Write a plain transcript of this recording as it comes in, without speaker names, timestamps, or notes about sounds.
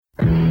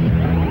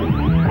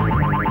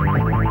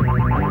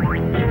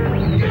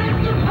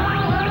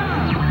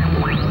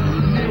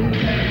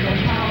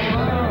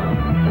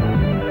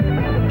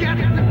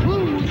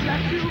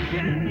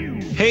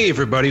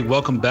everybody,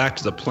 welcome back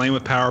to the Playing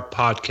with Power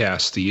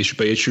podcast, the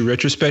issue-by-issue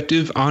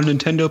retrospective on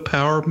Nintendo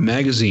Power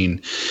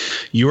Magazine.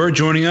 You are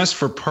joining us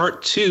for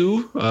part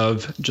 2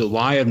 of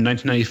July of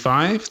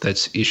 1995.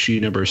 That's issue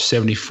number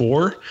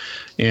 74.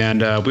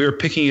 And we are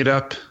picking it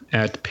up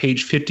at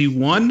page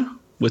 51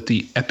 with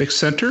the Epic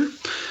Center.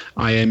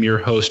 I am your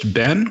host,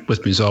 Ben.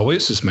 With me, as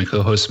always, is my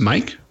co-host,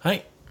 Mike.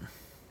 Hi.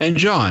 And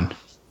John.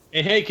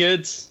 Hey,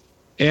 kids.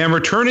 And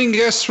returning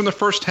guests from the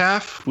first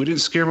half. We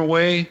didn't scare them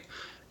away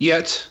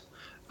yet.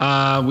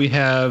 We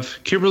have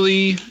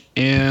Kimberly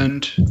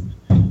and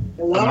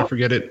Hello? I'm gonna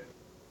forget it.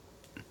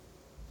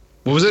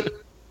 What was it?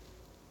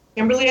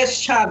 Kimberly S.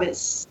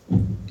 Chavez.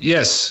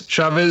 Yes,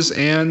 Chavez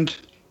and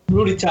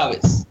Rudy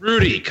Chavez.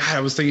 Rudy. God, I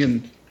was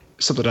thinking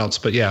something else,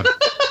 but yeah.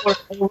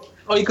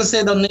 or you could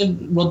say the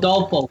name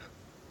Rodolfo.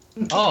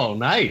 Oh,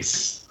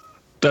 nice.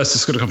 That's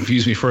just going to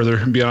confuse me further,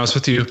 to be honest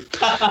with you.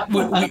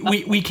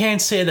 we can't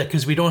say that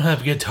because we don't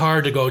have a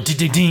guitar to go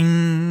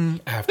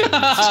ding afterwards.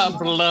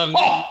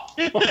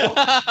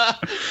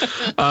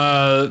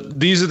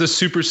 These are the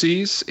Super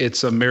Cs.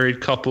 It's a married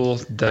couple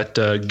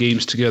that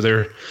games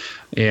together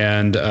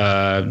and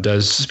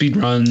does speed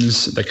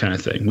runs, that kind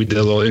of thing. We did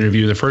a little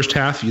interview in the first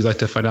half. If you'd like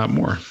to find out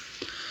more.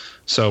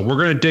 So we're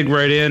going to dig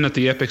right in at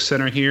the Epic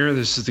Center here.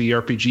 This is the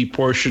RPG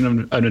portion of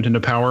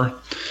Nintendo Power.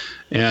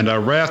 And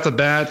right off the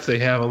bat, they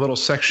have a little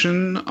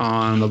section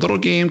on a little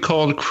game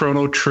called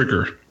Chrono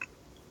Trigger.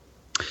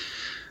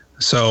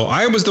 So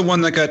I was the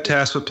one that got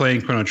tasked with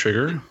playing Chrono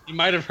Trigger. You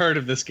might have heard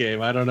of this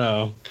game. I don't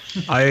know.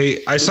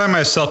 I signed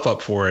myself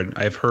up for it.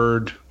 I've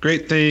heard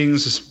great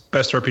things. It's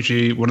best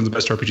RPG, one of the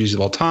best RPGs of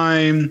all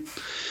time.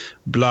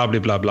 Blah, blah,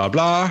 blah, blah,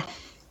 blah.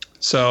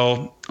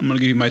 So I'm going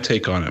to give you my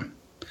take on it.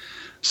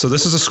 So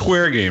this is a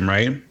Square game,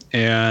 right?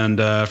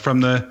 And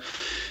from the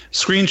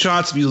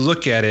screenshots, if you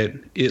look at it,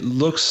 it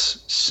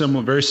looks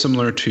very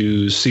similar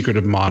to Secret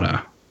of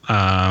Mana,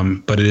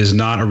 but it is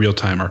not a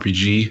real-time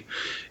RPG.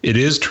 It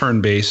is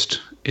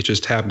turn-based. It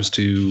just happens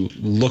to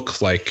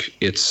look like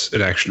it's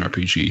an action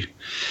RPG.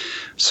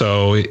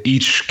 So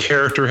each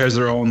character has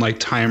their own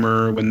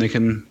timer when they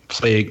can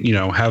play,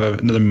 have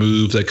another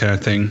move, that kind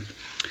of thing.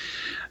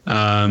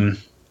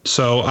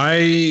 So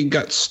I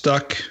got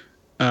stuck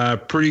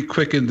pretty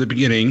quick in the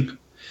beginning.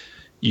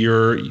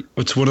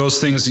 It's one of those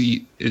things,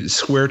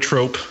 Square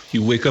trope.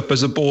 You wake up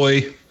as a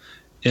boy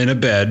in a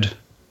bed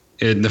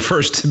in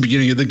the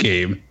beginning of the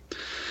game.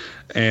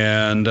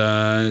 And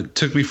it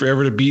took me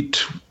forever to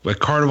beat a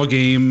carnival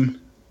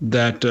game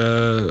that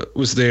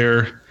was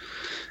there.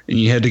 And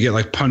you had to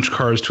get punch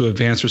cards to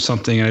advance or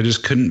something. And I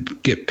just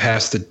couldn't get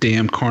past the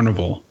damn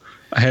carnival.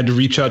 I had to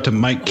reach out to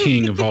Mike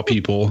King, of all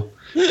people,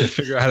 to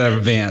figure out how to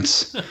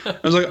advance. I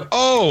was like,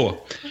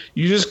 oh,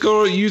 you just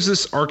go use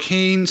this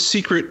arcane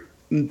secret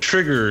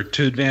trigger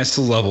to advance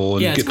the level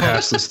and get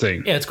past this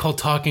thing. Yeah, it's called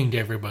talking to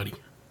everybody.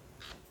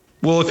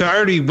 Well, if I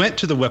already went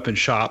to the weapon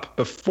shop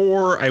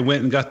before I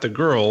went and got the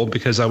girl,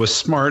 because I was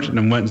smart and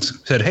I went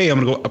and said, hey, I'm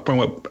going to go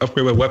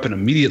upgrade my weapon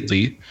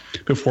immediately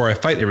before I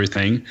fight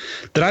everything,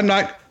 then I'm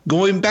not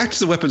going back to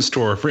the weapon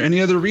store for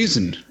any other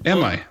reason,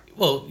 am I?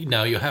 Well,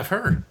 now you have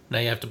her. Now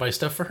you have to buy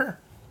stuff for her.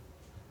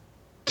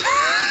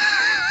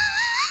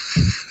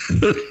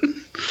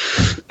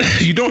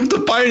 You don't have to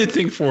buy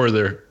anything for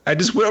her. I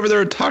just went over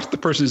there and talked to the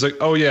person. He's like,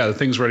 oh, yeah, the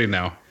thing's ready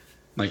now. I'm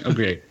like, oh,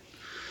 great.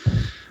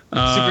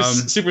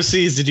 Super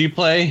C's, did you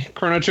play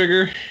Chrono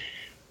Trigger?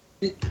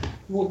 Did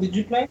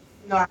you play?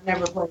 No, I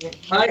never played it.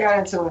 I got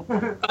into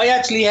it. I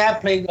actually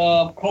have played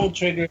Chrono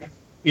Trigger.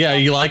 Yeah,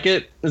 you like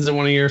it? Is it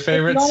one of your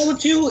favorites? To be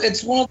honest with you,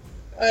 it's one.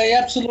 I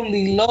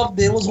absolutely loved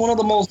it. It was one of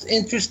the most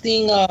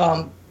interesting.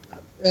 Well,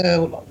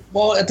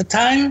 at the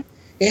time,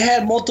 it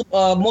had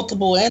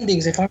multiple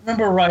endings, if I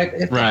remember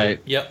right. Right.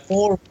 Yep.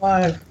 4 or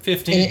 5.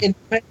 15.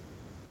 There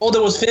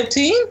was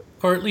 15?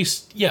 Or at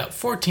least,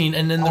 14.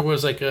 And then there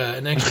was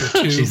an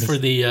extra 2 for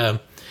the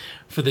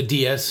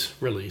DS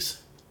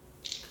release.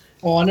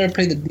 Oh, I never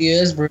played the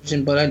DS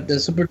version, but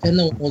the Super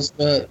Nintendo was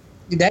that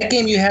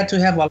game. You had to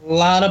have a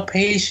lot of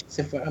patience.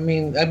 I've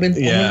been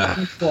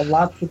through a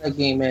lot for that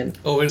game, man.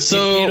 Oh,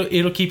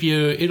 it'll keep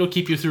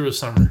you through a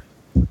summer.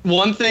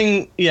 One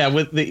thing,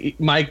 with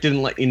Mike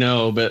didn't let you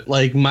know, but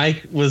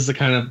Mike was the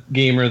kind of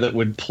gamer that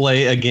would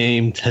play a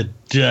game to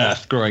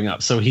death growing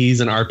up. So he's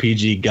an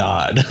RPG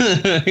god.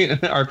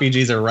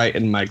 RPGs are right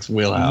in Mike's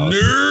wheelhouse.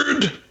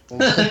 Nerd.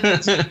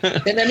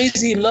 And that means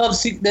he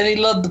loved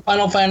the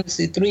Final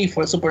Fantasy 3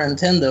 for Super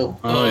Nintendo.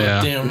 Oh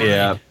yeah, damn right.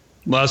 Yeah.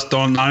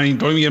 Don't even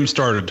get him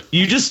started.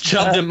 You just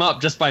chubbed him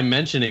up just by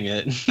mentioning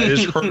it. It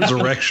is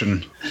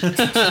resurrection.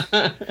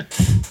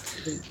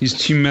 He's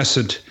too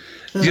messed.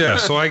 Yeah,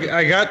 so I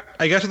got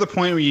to the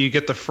point where you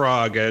get the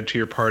frog added to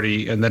your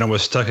party, and then I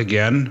was stuck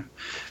again.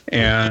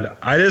 And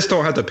I just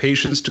don't have the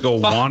patience to go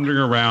wandering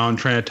around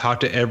trying to talk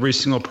to every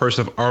single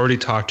person I've already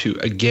talked to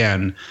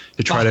again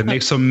to try to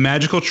make some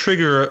magical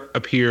trigger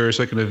appear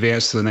so I can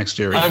advance to the next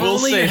area. I will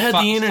say, you had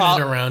the internet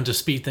around to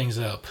speed things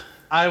up.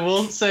 I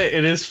will say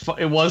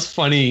it was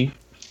funny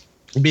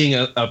being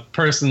a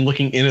person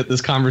looking in at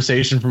this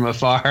conversation from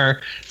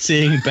afar,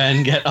 seeing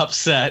Ben get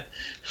upset.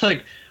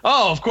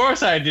 Oh, of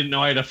course I didn't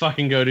know I had to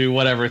fucking go do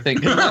whatever thing.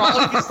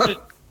 'Cause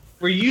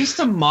we're used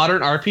to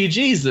modern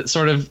RPGs that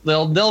sort of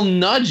they'll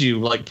nudge you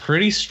like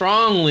pretty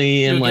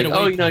strongly and like,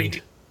 oh, you know,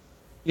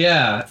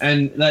 yeah,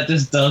 and that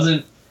just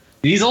doesn't.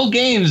 These old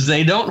games,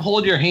 they don't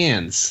hold your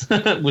hands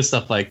with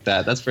stuff like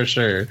that. That's for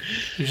sure.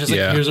 It's just like,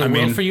 here's a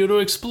world for you to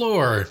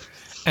explore,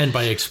 and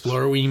by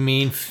explore we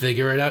mean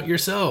figure it out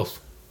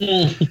yourself. I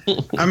mean,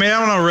 I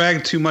don't want to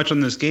rag too much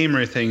on this game or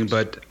anything,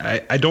 but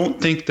I don't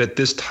think that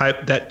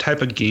that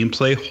type of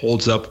gameplay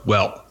holds up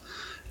well.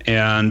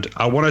 And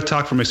I want to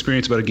talk from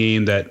experience about a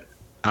game that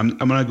I'm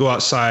going to go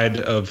outside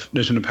of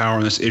Nintendo Power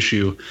on this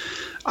issue.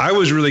 I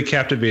was really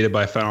captivated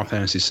by Final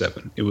Fantasy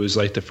VII. It was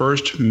like the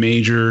first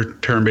major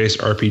turn-based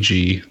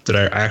RPG that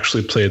I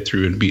actually played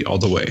through and beat all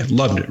the way.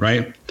 Loved it,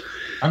 right?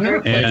 I've never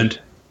played and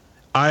it.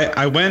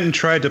 I went and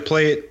tried to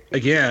play it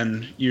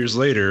again years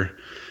later,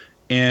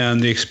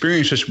 and the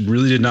experience just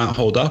really did not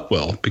hold up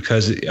well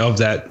because of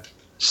that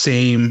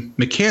same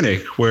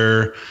mechanic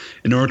where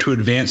in order to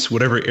advance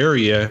whatever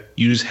area,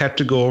 you just have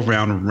to go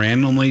around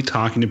randomly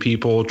talking to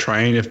people,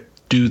 trying to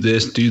do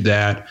this, do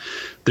that.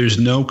 There's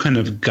no kind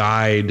of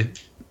guide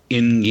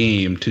in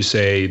game to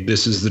say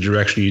this is the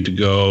direction you need to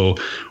go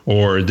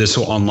or this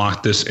will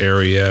unlock this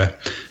area.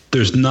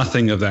 There's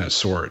nothing of that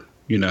sort,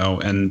 you know,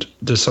 and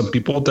there's some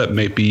people that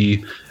may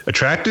be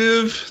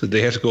attractive, that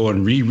they have to go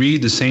and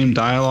reread the same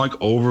dialogue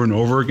over and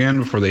over again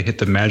before they hit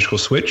the magical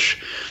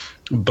switch.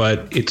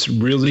 But it's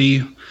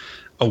really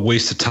a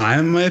waste of time,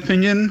 in my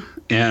opinion.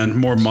 And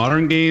more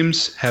modern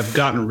games have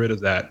gotten rid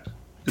of that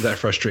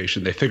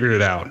frustration. They figured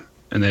it out.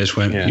 And they just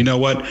went, you know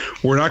what?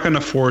 We're not going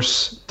to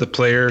force the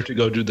player to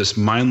go do this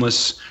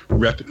mindless,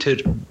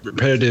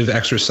 repetitive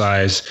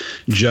exercise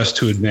just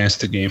to advance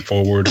the game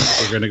forward.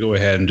 We're going to go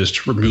ahead and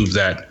just remove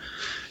that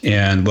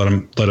and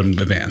let them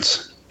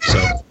advance.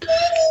 So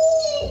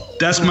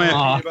that's my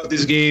opinion about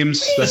these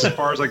games. That's as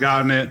far as I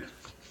got in it.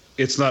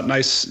 It's not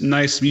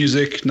nice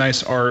music,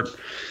 nice art.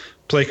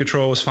 Play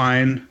control was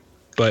fine,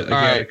 but again,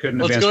 I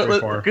couldn't advance very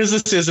far. Because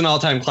this is an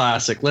all-time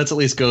classic. Let's at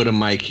least go to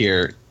Mike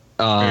here.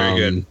 Very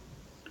good.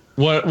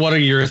 What are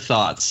your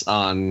thoughts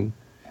on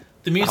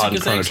the music?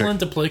 Is excellent.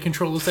 The play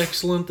control is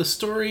excellent. The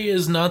story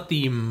is not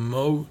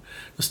the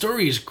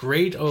story is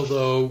great,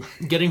 although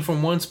getting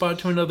from one spot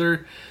to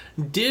another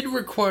did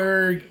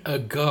require a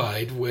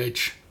guide,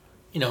 which,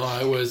 you know,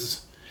 I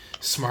was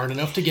smart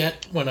enough to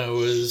get when I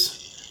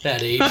was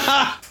that age.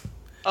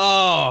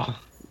 Oh,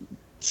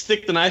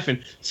 stick the knife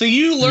in. So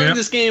you learned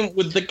this game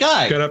with the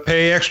guide. Gotta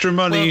pay extra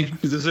money.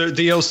 This is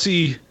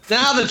DLC.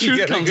 Now the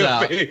truth comes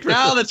out.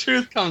 Now the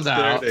truth comes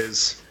out. There it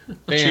is.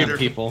 Bam, Cheater.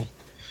 people.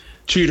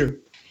 Cheater.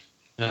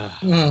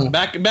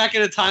 Back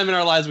in a time in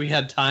our lives, we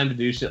had time to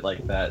do shit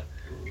like that.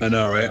 I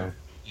know, right?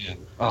 Yeah.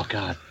 Oh,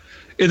 God.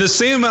 In the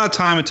same amount of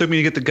time it took me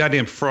to get the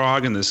goddamn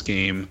frog in this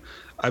game,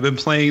 I've been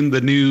playing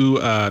the new,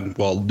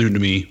 new to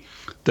me,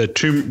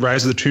 the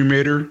Rise of the Tomb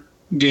Raider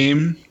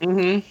game.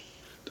 Mm-hmm.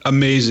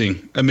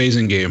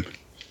 Amazing game.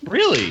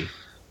 Really?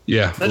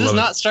 Yeah. That does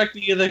not strike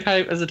me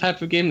as a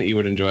type of game that you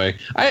would enjoy.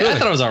 I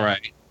thought it was all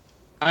right.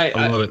 I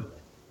love it.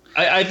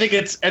 I think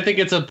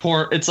it's a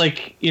poor. It's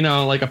like, you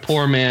know, like a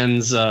poor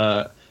man's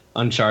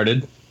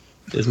Uncharted.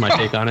 Is my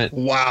take on it.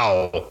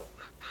 Wow.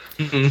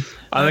 Mm-hmm.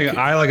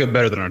 I like it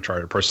better than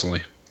Uncharted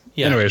personally.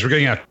 Yeah. Anyways, we're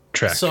getting out of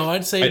track. So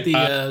I'd say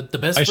the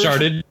best.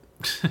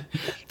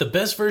 The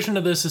best version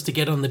of this is to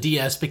get on the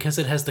DS because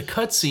it has the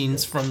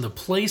cutscenes from the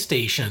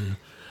PlayStation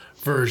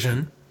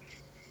version,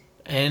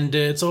 and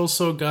it's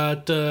also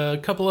got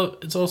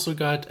It's also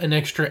got an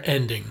extra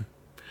ending.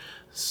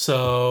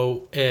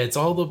 So it's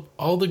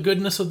all the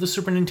goodness of the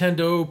Super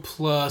Nintendo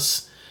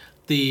plus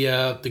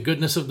the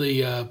goodness of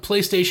the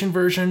PlayStation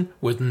version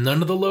with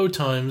none of the load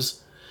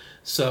times.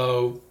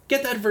 So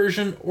get that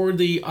version or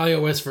the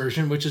iOS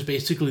version, which is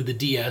basically the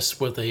DS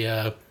with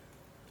a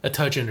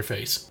touch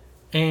interface.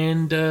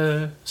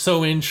 And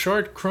so in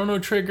short, Chrono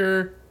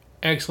Trigger,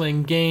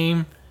 excellent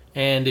game.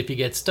 And if you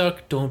get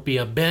stuck, don't be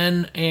a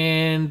Ben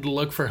and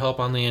look for help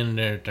on the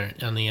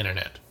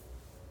internet.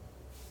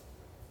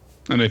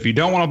 And if you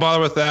don't want to bother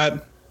with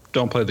that,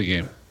 don't play the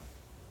game.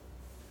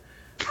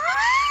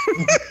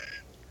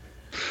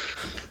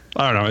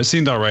 I don't know. It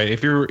seemed all right.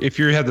 If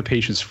you have the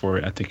patience for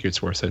it, I think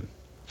it's worth it.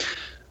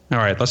 All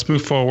right, let's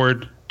move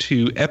forward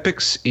to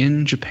Epics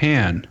in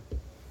Japan.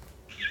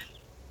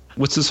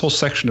 What's this whole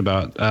section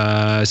about?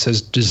 It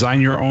says design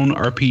your own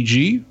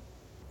RPG.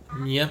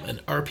 Yep, an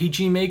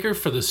RPG maker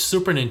for the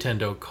Super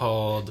Nintendo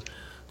called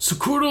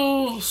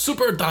Tsukuro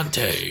Super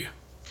Dante.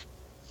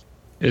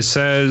 It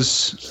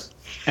says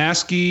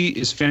ASCII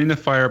is fanning the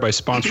fire by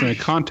sponsoring a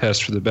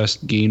contest for the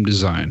best game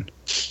design.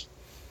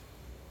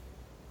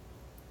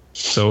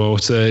 So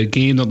it's a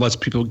game that lets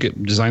people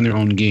design their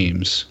own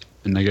games,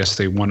 and I guess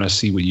they want to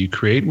see what you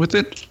create with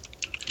it.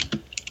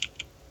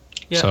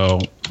 Yeah. So,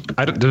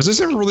 does this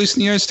ever release in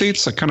the United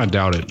States? I kind of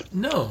doubt it.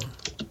 No,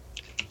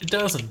 it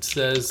doesn't. It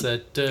says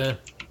that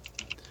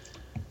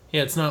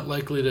it's not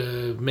likely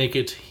to make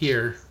it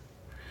here.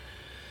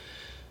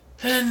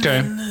 And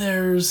then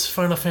there's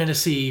Final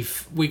Fantasy.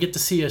 We get to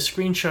see a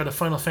screenshot of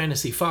Final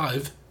Fantasy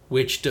V,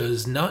 which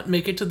does not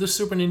make it to the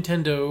Super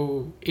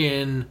Nintendo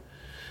in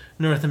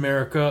North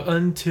America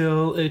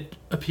until it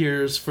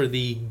appears for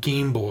the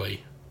Game Boy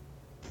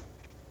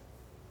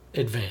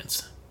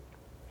Advance.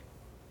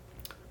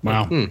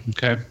 Wow.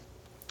 Okay.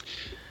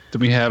 Then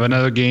we have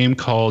another game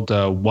called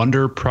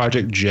Wonder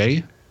Project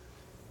J.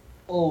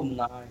 Oh,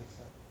 nice.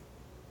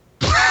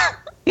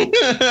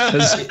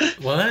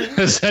 What?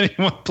 Has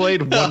anyone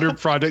played Wonder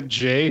Project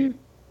J?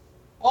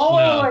 Oh,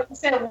 No. wait, you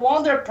said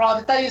Wonder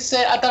Project. I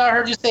thought I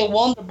heard you say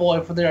Wonder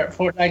Boy from that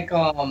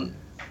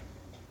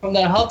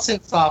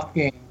Hudson Soft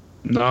game.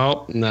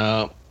 No.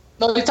 No.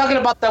 No, you're talking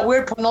about that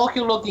weird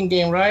Pinocchio-looking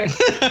game, right?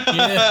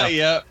 Yeah.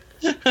 Yep.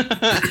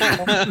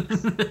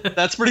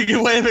 That's a pretty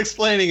good way of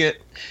explaining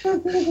it.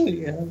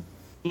 Yeah.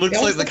 Looks It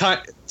like was the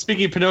kind.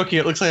 Speaking of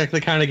Pinocchio, it looks like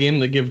the kind of game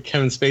that give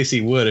Kevin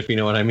Spacey would, if you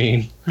know what I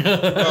mean.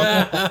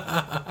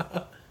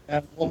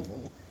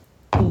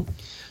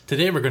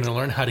 Today we're going to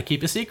learn how to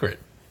keep a secret.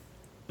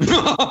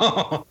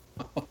 Fuck.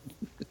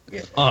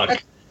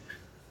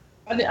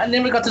 I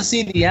never got to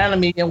see the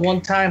anime at one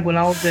time when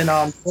I was in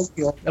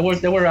Tokyo.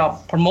 They were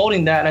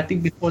promoting that, I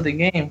think, before the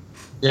game.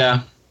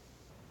 Yeah.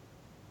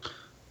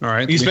 All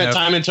right. You spent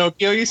time in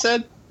Tokyo, you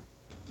said?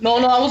 No,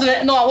 I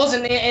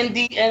wasn't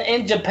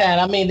in Japan.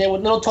 I mean, there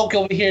was no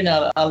Tokyo over here in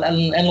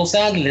Los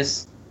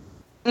Angeles.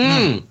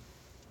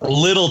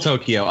 Little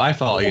Tokyo. I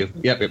follow you.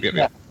 Yep.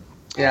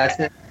 Yeah, I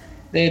said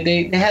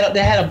they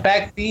had a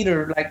back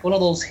theater, like one of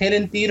those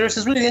hidden theaters.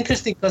 It's really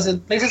interesting because in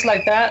places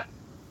like that,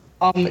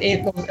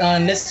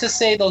 let's just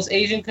say those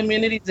Asian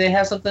communities, they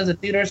have sometimes the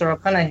theaters are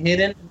kind of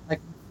hidden, like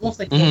almost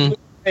like kind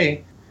of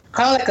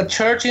like a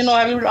church. You know,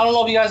 I don't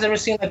know if you guys ever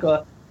seen like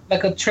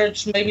a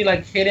church maybe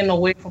like hidden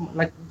away from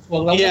like.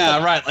 Well,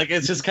 yeah, right. Like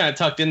it's just kind of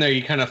tucked in there.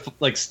 You kind of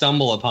like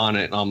stumble upon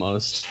it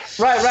almost.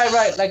 Right.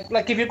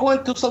 Like if you're going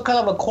through some kind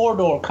of a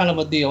corridor, kind of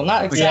a deal.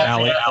 Not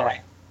exactly.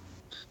 Alley.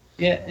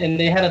 Yeah, and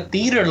they had a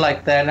theater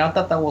like that, and I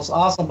thought that was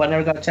awesome, but I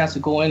never got a chance to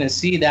go in and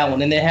see that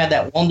one. And they had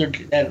that Wonder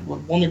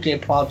J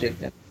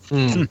project.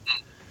 And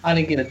I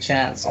didn't get a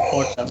chance,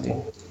 unfortunately.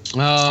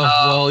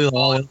 Oh, well,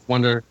 you'll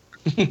wonder.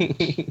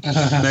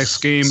 Next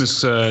game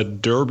is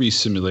Derby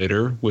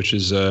Simulator, which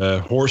is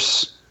a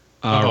horse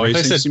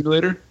racing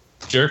simulator.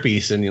 Derby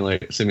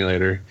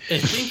simulator. I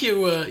think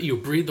you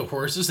breed the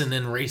horses and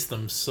then race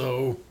them.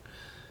 So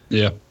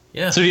Yeah.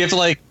 So do you have to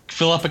like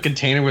fill up a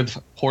container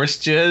with horse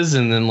jizz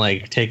and then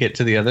like take it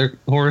to the other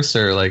horse,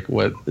 or like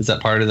what is that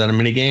part of that a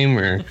mini game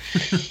or?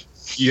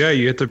 Yeah,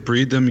 you have to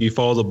breed them. You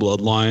follow the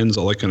bloodlines,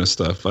 all that kind of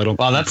stuff.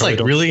 Wow, that's like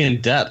really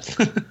in depth.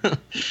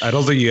 I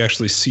don't think you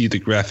actually see the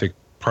graphic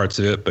parts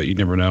of it, but you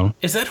never know.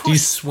 is that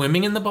horse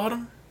swimming in the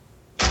bottom?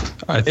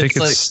 I think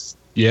it's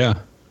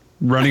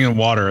running in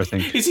water. I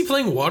think Is he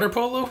playing water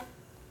polo?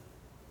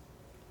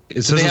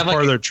 it says it's have,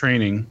 part of their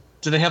training.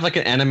 Do they have like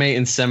an anime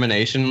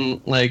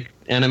insemination like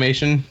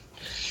animation?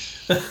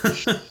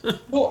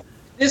 Well,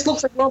 this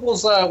looks like one of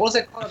those. What's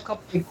it called?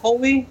 Company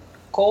Koei.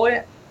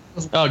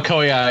 Oh,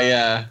 Koya,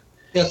 yeah.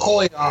 Yeah,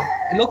 Koei.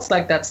 It looks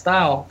like that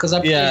style because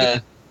I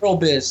played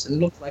Aerobiz. It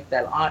looks like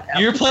that.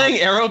 You're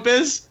playing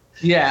Aerobiz?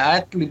 Yeah, I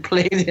actually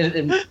played it.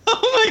 And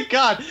Oh my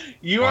god,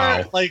 you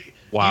are like.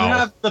 Wow. You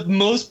have the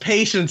most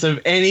patience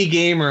of any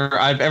gamer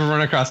I've ever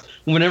run across.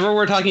 Whenever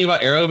we're talking about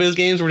Aerobiz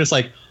games, we're just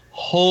like,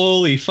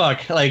 holy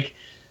fuck. Like,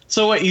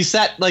 so what you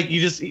set, like,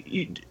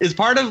 is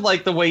part of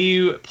like the way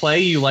you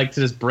play, you like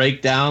to just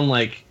break down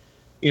like,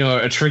 you know,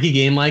 a tricky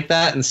game like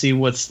that and see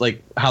what's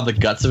like, how the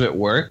guts of it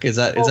work? Is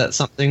that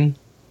something?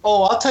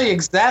 Oh, I'll tell you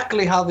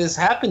exactly how this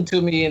happened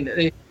to me.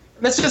 And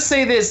let's just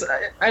say this.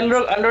 I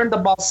learned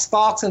about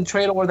stocks and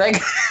trade over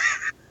that.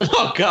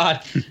 Oh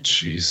god.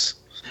 Jeez,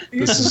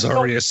 this is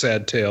already a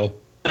sad tale.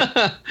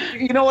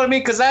 You know what I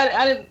mean? Because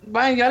I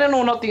didn't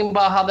know nothing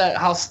about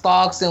how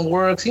stocks and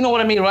works. You know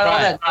what I mean,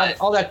 right?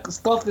 All that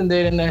stuff in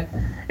there,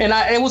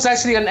 it was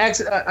actually an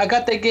accident. I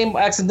got that game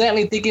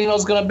accidentally, thinking it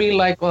was gonna be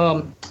like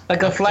a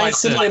flight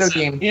simulator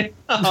game.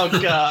 Oh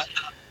god.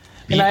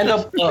 And I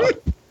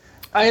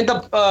end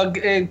up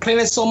playing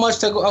it so much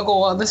that I go,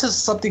 well, this is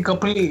something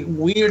completely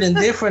weird and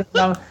different.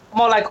 I'm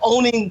more like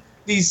owning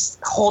these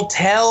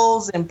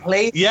hotels and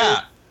places.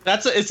 Yeah,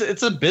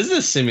 it's a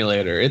business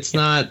simulator. It's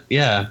not.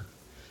 Yeah.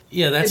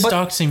 Yeah, that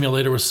stock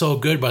simulator was so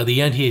good. By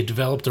the end, he had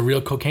developed a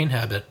real cocaine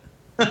habit.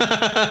 But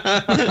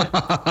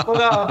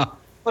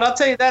I'll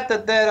tell you that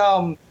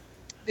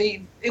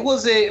it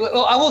was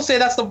I will say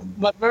that's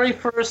my very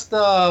first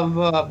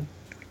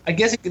I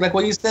guess like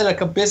what you said,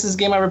 like a business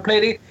game I ever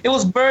played. It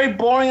was very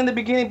boring in the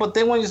beginning, but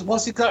then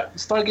once you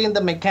start getting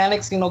the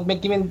mechanics, you know,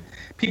 giving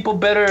people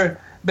better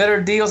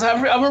deals. I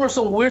remember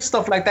some weird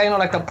stuff like that, you know,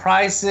 like the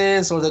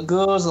prices or the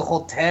goods, the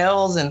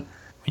hotels, and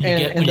when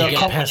you get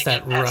past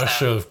that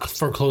rush of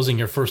foreclosing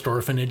your first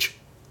orphanage.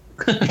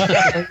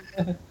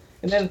 and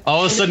then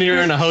all of a sudden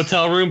you're in a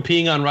hotel room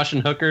peeing on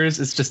Russian hookers.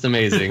 It's just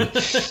amazing.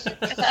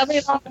 I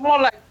mean, I'm more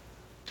like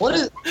What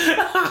is?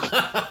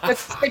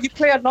 If you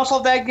play enough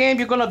of that game,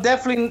 you're gonna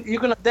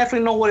definitely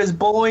know what is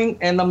Boeing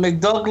and the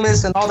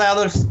McDouglas and all that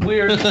other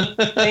weird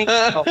things.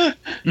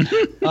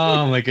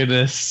 Oh my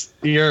goodness,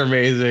 you're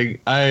amazing.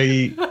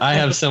 I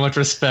have so much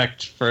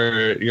respect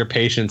for your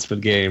patience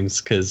with games,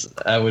 because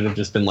I would have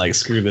just been like,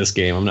 screw this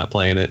game, I'm not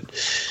playing it.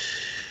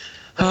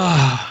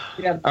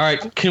 Yeah. All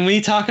right, can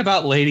we talk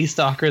about Lady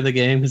Stalker the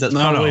game? Because that's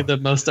probably the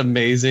most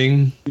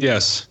amazing.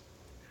 Yes.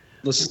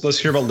 Let's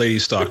hear about Lady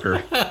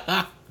Stalker.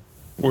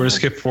 We're gonna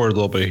skip forward a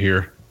little bit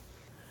here.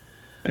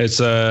 It's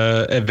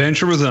a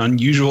adventure with an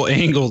unusual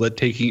angle that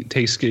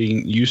takes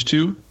getting used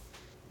to.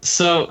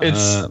 So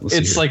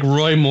it's like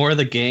Roy Moore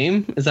the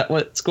game? Is that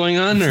what's going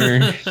on? Or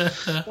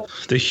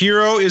the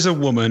hero is a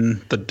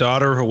woman, the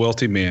daughter of a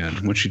wealthy man.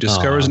 When she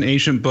discovers an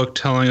ancient book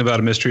telling about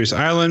a mysterious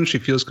island, she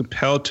feels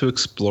compelled to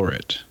explore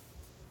it.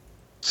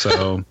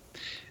 So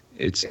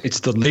it's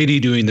the lady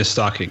doing the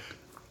stalking,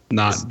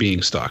 not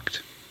being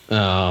stalked.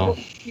 Oh.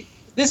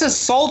 This is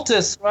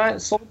Soltis, right?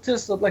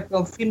 Soltis, like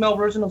a female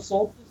version of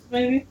Soltis,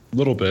 maybe? A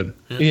little bit.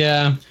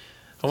 Yeah.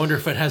 I wonder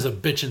if it has a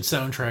bitchin'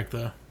 soundtrack,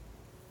 though.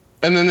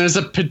 And then there's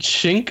a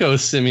pachinko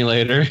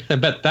simulator. I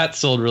bet that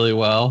sold really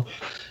well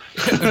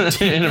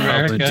in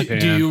America.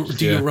 Do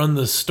you run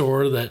the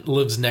store that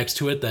lives next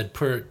to it that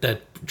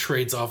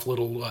trades off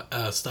little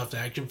stuffed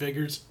action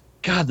figures?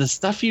 God, the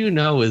stuff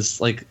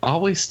is like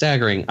always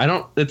staggering.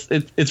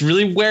 It's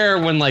really rare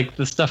when like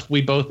the stuff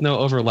we both know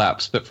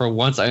overlaps, but for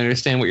once I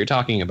understand what you're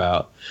talking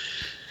about.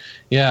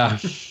 Yeah.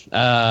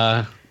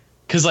 So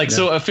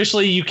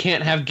officially you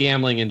can't have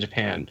gambling in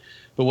Japan.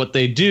 But what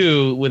they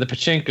do with a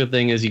pachinko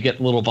thing is you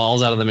get little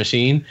balls out of the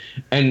machine,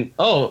 and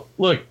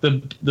look,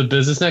 the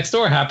business next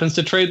door happens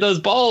to trade those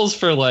balls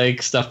for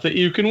like stuff that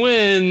you can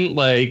win.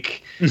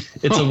 Like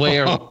it's a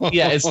way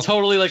it's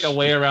totally like a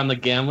way around the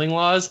gambling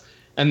laws.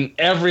 And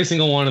every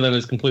single one of them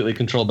is completely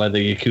controlled by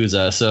the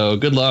Yakuza. So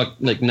good luck,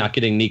 like not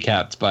getting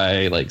kneecapped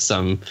by like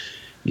some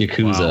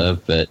Yakuza.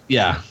 Wow. But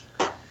yeah,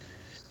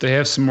 they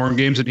have some more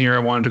games in here I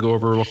wanted to go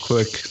over real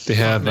quick. They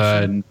have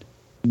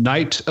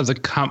Night of the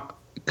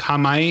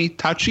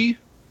Kamaitachi,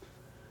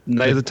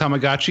 Night of the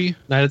Tamagotchi.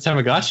 Night of the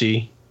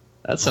Tamagotchi.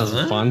 That sounds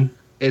fun.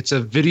 It's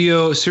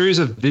a series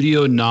of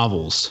video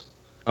novels.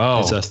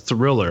 Oh. It's a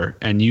thriller,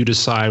 and you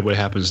decide what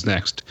happens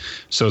next.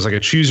 So it's like a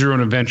choose your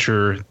own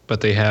adventure, but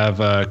they have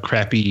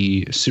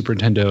crappy Super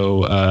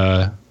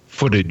Nintendo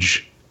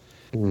footage.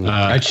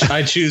 I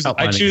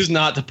choose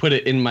not to put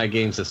it in my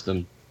game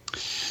system.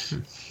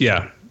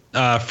 Yeah.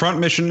 Front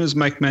Mission, as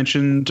Mike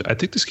mentioned, I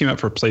think this came out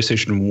for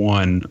PlayStation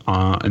 1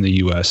 in the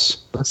US.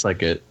 Looks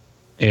like it.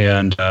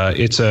 And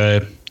it's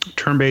a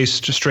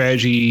turn-based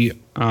strategy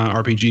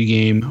RPG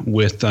game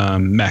with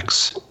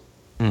mechs.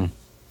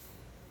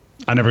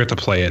 I never got to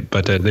play it,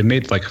 but they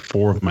made like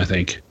 4 of them, I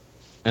think.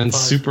 And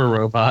 5. Super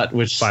Robot,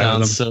 which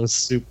sounds so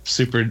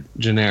super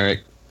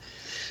generic.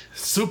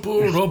 Super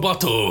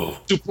Roboto.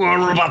 Super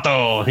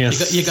Roboto.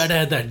 Yes. You got to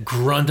add that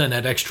grunt and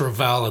that extra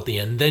vowel at the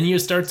end. Then you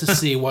start to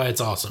see why it's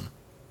awesome.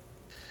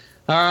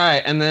 All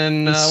right, and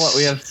then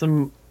we have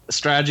some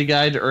strategy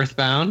guide to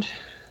Earthbound.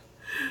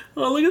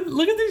 Oh,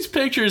 look at these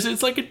pictures.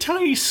 It's like a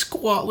tiny,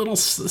 squat little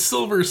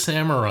silver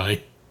samurai.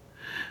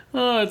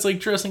 Oh, it's like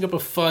dressing up a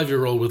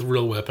 5-year-old with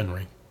real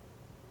weaponry.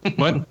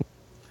 What?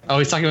 Oh,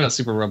 he's talking about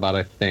Super Robot,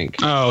 I think.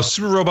 Oh,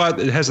 Super Robot,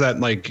 it has that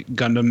like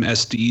Gundam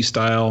SD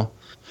style.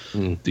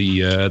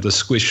 The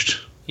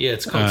squished. Yeah,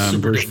 it's called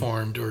Super version.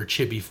 Deformed or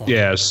Chibi Formed.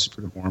 Yeah,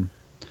 Super Deformed.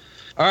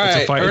 All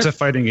right, it's a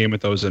fighting game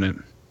with those in it.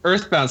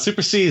 Earthbound,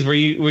 Super Seas. Were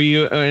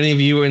you any of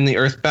you in the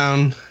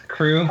Earthbound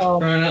crew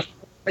growing up?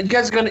 You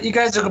guys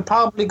are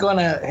probably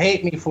gonna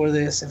hate me for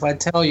this if I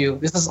tell you.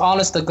 This is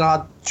honest to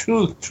God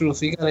truth. So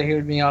you gotta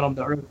hear me out on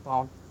the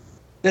Earthbound.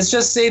 Let's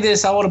just say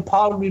this: I would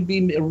probably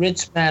be a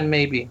rich man,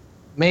 maybe.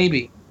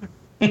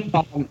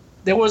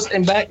 There was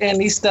back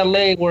in East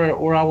LA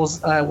where I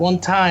was one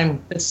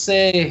time. Let's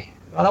say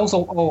let's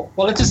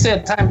just say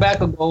a time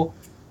back ago.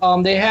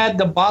 They had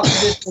the box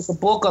edition with the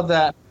book of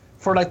that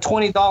for like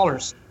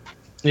 $20.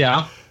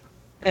 Yeah.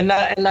 And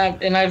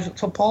I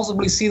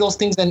supposedly see those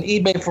things on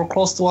eBay for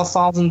close to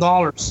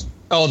 $1,000.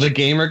 Oh, the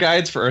gamer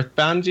guides for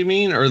Earthbound, you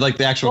mean, or like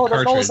the actual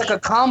cartridge? No, it was like a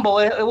combo.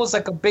 It was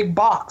like a big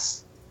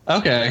box.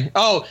 Okay.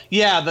 Oh,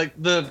 yeah.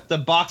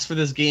 The box for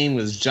this game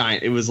was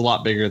giant. It was a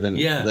lot bigger than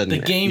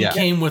the game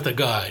came with a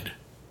guide,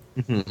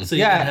 so you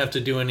didn't have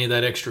to do any of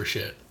that extra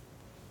shit.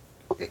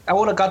 I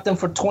would have got them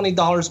for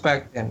 $20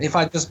 back then if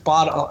I just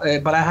bought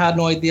it, but I had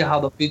no idea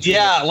how the feature.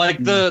 Yeah,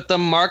 like the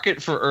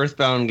market for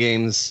Earthbound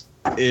games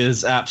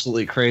is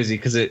absolutely crazy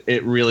because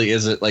it really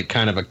is like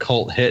kind of a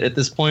cult hit at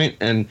this point,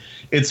 and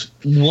it's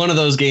one of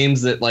those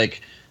games that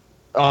like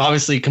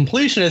obviously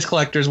completionist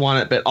collectors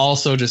want it, but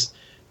also just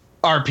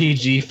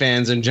RPG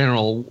fans in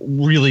general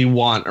really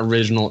want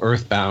original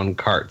Earthbound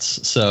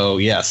carts. So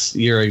yes,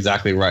 you're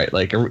exactly right.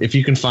 Like if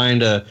you can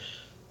find a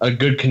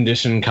good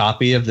condition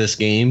copy of this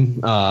game,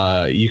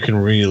 you can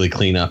really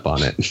clean up on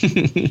it.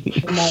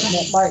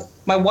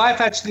 my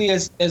wife actually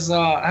has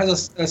a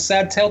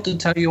sad tale to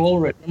tell you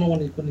over it.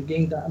 Remember when the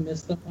game got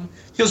messed up on?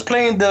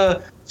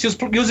 She she was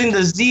using the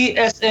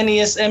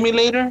ZSNES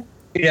emulator.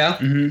 Yeah.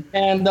 Mm-hmm.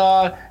 And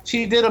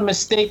she did a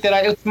mistake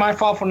that it's my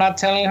fault for not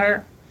telling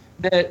her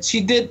that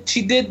she did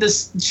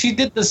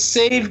the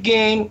save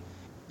game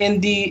in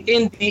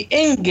the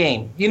end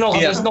game. You know,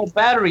 there's no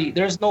battery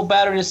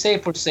to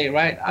save per se,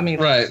 right? I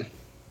mean, right.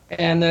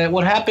 And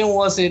what happened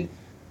was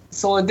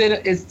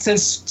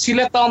since she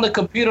left on the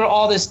computer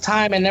all this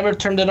time and never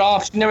turned it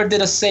off, she never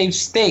did a save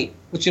state,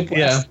 which is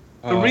the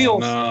real.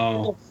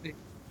 No.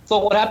 So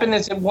what happened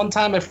is at one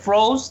time it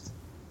froze.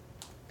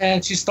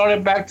 And she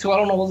started back to, I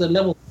don't know, was it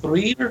level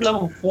 3 or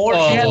level 4? Oh,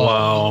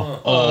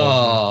 wow.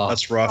 Oh,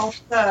 that's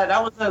rough.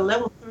 That was a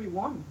level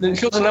 31.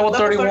 She was a level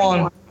 31.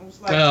 I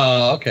was like,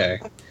 okay.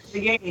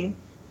 The game.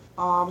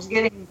 I was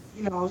getting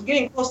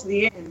close to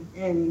the end.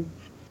 And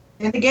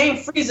the game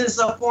freezes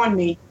up on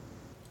me.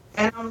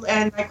 And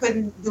I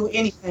couldn't do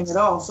anything at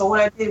all. So what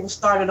I did was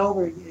start it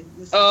over again.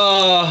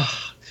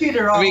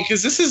 Computer off. I mean,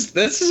 because this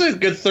is a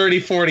good 30,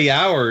 40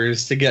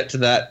 hours to get to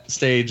that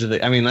stage of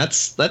the. I mean,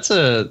 this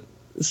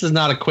is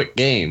not a quick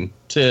game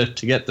to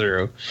get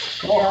through.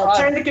 Yeah, I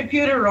turned the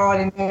computer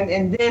on,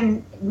 and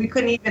then I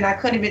couldn't even.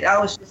 I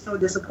was just so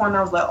disappointed.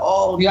 I was like,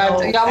 oh, yeah, no.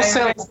 I was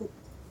saying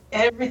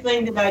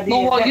everything that I did.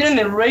 No, well, you didn't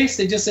erase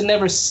it, just it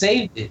never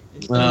saved it.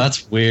 Oh,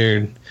 that's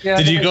weird. Yeah,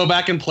 did you go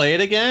back and play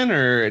it again,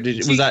 or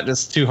was that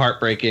just too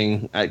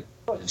heartbreaking?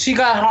 She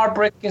got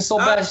heartbreaking so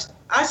bad.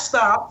 I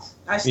stopped.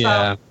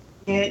 Yeah.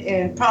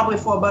 And probably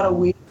for about a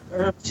week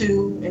or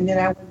two, and then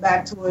I went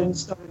back to it and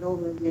started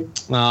over again.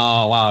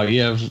 Oh wow,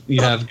 you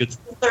have good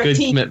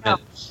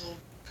commitment.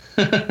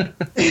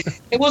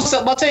 It was.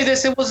 I'll tell you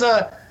this. I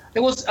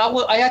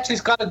actually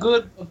got a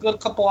good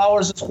couple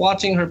hours just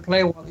watching her play.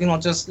 You know,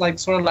 just like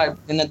sort of like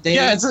in a day.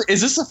 Yeah,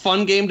 is this a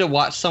fun game to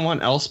watch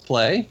someone else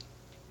play?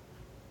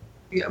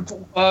 Yeah.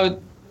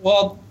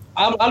 Well,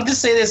 I'll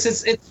just say this.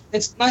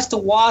 It's nice to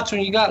watch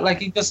when you got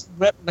like you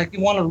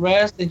want to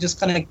rest and just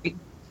kind of.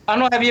 I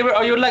don't know.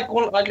 Are you like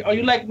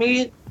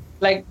me?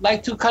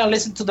 Like to kind of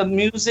listen to the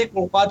music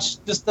or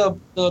watch just the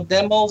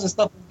demos and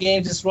stuff of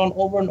games just run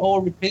over and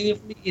over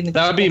repeatedly.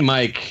 That would be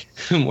Mike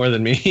more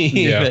than me.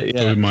 Yeah, that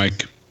would be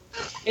Mike.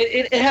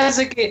 It has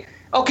like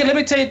okay. Let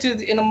me tell you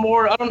in a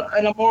more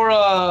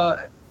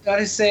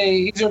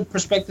easier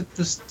perspective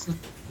to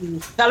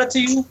tell it to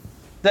you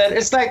that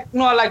it's like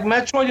like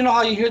Metroid. You know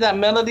how you hear that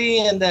melody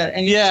and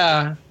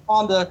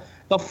on the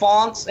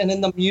fonts and then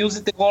the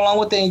music that go along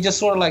with it, and you just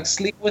sort of like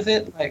sleep with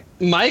it. Like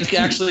Mike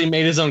actually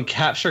made his own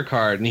capture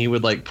card, and he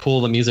would like pull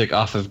the music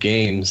off of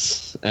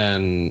games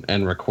and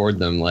record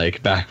them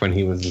like back when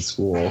he was in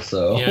school.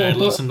 So yeah, I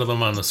listened to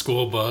them on the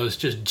school bus,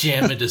 just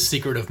jamming to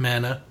Secret of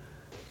Mana.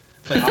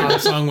 My favorite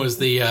song was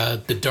the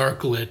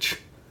Dark Glitch,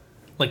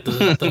 like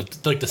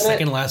the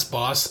second last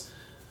boss.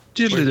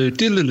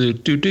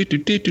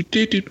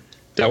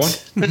 That one?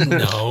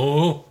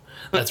 No,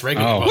 that's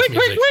regular boss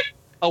music. Quick.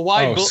 A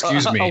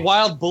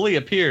wild bully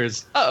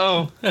appears.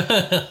 No,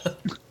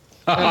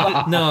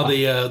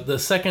 the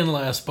second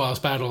last boss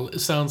battle, it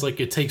sounds like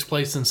it takes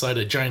place inside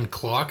a giant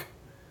clock,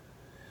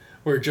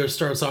 where it just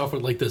starts off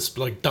with like this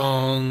like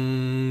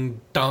dong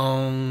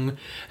dong,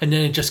 and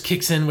then it just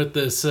kicks in with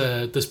this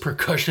this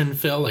percussion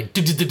fill like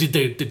do do do do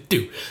do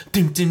do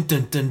dun dun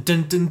dun dun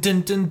dun dun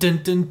dun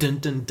dun dun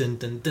dun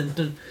dun dun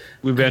dun.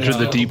 We've entered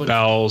the deep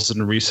bowels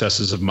and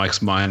recesses of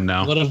Mike's mind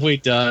now. What have we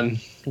done?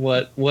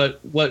 What?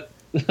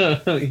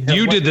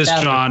 You did this,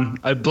 John.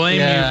 I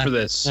blame you for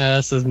this. Yeah,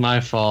 this is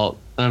my fault.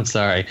 I'm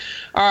sorry.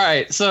 All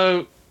right,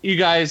 so you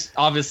guys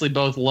obviously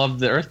both loved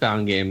the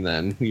Earthbound game.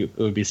 Then it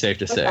would be safe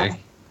to say.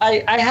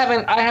 I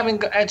haven't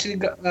actually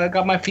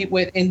got my feet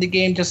wet in the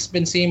game. Just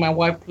been seeing my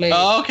wife play.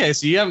 Oh, okay.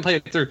 So you haven't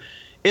played it through.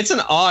 It's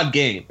an odd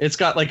game. It's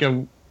got like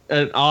an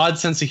odd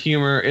sense of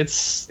humor.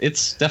 It's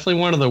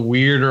definitely one of the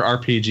weirder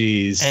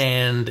RPGs.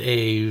 And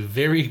a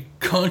very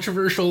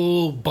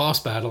controversial boss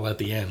battle at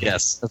the end.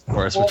 Yes, of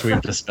course, which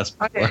we've discussed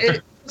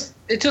before.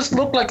 It just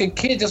looked like a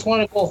kid just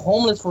wanted to go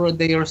homeless for a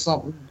day or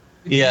something.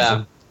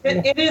 Yeah.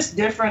 It is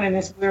different and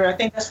it's weird. I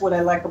think that's what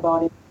I like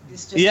about it.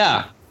 It's just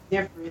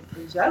different.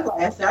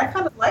 I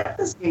kind of like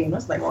this game.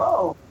 It's like,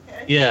 whoa.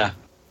 Okay. Yeah.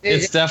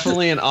 It's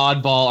definitely an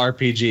oddball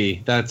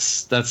RPG.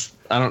 That's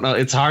I don't know.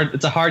 It's hard.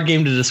 It's a hard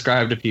game to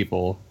describe to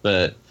people,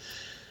 but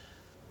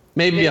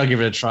maybe I'll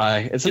give it a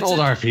try. It's an old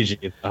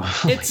RPG though.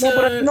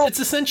 It's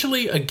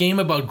essentially a game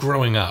about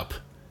growing up.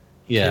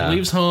 Yeah. He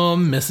leaves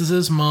home, misses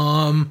his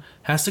mom,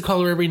 has to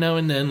call her every now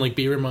and then, like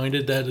be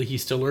reminded that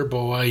he's still her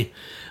boy,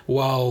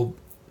 while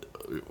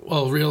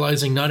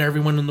realizing not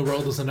everyone in the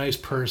world is a nice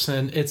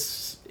person.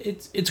 It's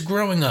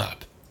growing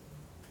up.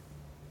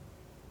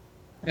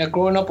 Yeah,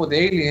 growing up with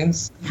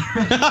aliens.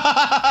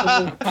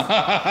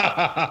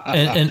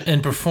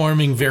 and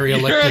performing very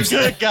elective...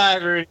 You're a good guy,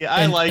 Rudy.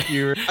 I like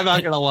you. I'm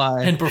not going to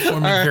lie. And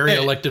performing very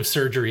elective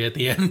surgery at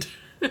the end.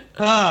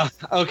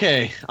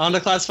 Okay. On to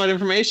classified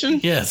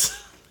information?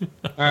 Yes.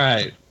 All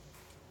right.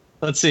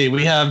 Let's see.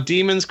 We have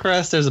Demon's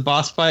Crest. There's a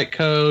boss fight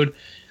code.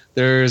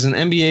 There's an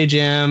NBA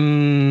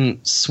Jam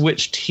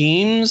switch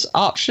teams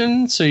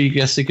option. So you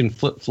guess you can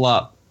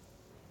flip-flop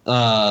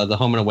the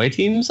home and away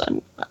teams,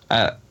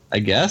 I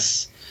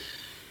guess.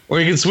 Or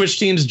you can switch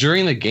teams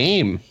during the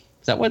game.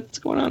 Is that what's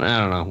going on? I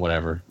don't know.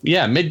 Whatever.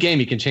 Yeah, mid-game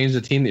you can change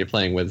the team that you're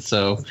playing with.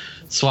 So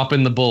swap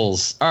in the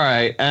Bulls. All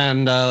right,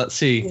 and let's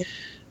see.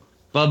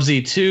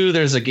 Bubsy 2,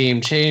 there's a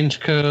game change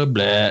code.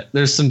 Blah.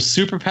 There's some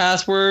super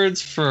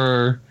passwords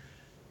for...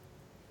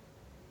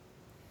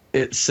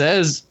 It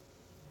says...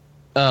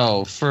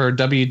 Oh, for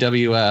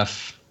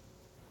WWF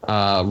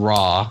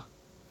Raw.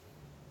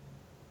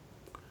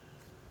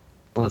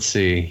 Let's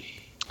see.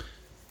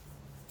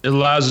 It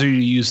allows you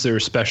to use their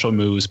special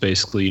moves,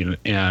 basically,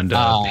 and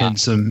pin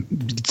some...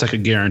 It's like a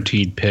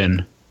guaranteed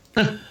pin.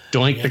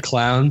 Doink the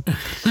Clown.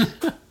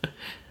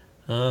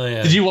 Oh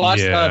yeah. Did you watch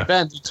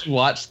Ben? Did you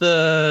watch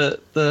the?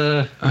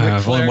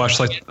 I've only watched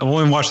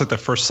like the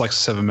first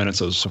 7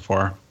 minutes of it so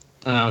far.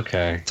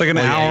 Okay. It's like an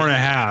hour and a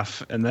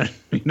half, and then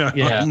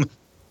Yeah.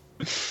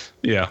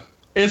 Yeah.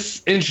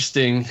 It's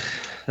interesting,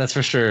 that's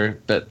for sure.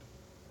 But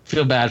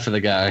feel bad for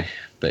the guy.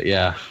 But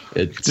yeah,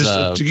 it's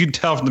just you can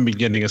tell from the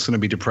beginning it's going to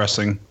be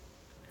depressing.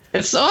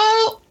 It's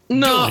no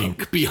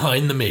Doink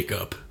behind the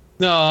makeup.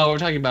 No, we're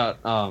talking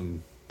about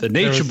the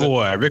Nature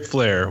Boy, Ric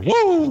Flair.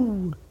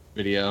 Woo!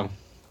 Video.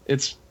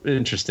 It's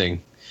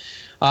interesting.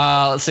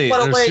 Let's see.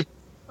 By the way,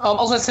 I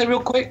was gonna say real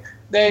quick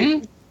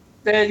that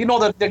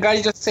the guy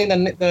you just saying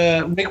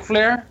the Ric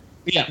Flair.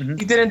 Yeah,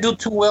 he didn't do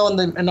too well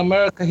in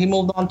America. He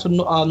moved on to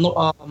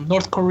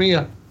North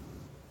Korea.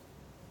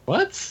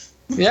 What?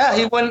 Yeah,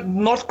 he went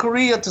North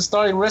Korea to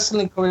start a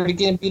wrestling career,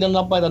 getting beaten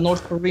up by the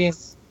North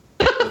Koreans.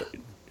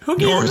 Who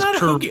gave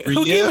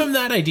him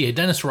that idea?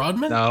 Dennis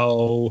Rodman?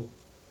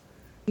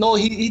 No,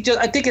 he just.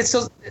 I think it's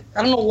just.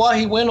 I don't know why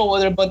he went over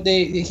there, but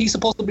he's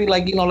supposed to be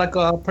like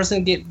a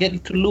person getting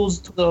to lose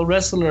to the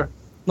wrestler,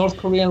 North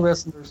Korean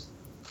wrestlers.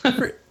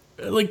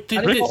 Like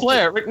Ric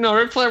Flair.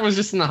 Ric Flair was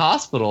just in the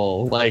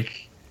hospital.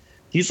 Like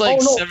he's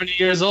 70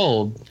 years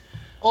old.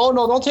 Oh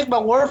no! Don't take my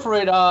word for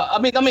it. I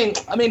mean,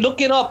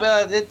 look it up.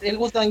 It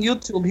was on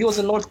YouTube. He was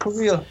in North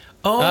Korea.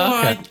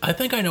 Oh, okay. I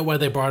think I know why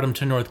they brought him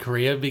to North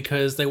Korea,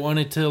 because they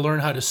wanted to learn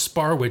how to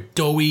spar with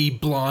doughy,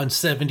 blonde,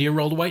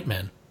 70-year-old white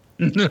men.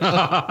 All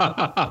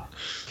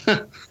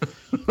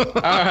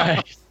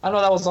right. I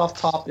know that was off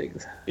topic.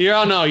 You're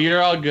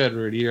all good,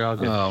 Rudy. You're all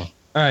good. Oh, all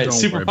right.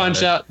 Super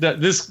Punch Out.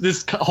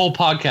 This whole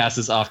podcast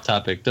is off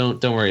topic.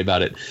 Don't worry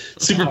about it.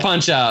 Super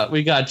Punch Out.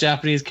 We got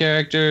Japanese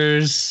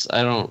characters.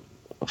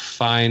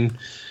 Fine.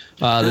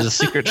 There's a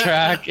secret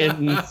track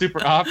in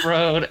Super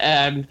Off-Road,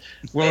 and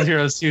World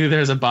Heroes 2,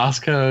 there's a boss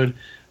code.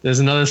 There's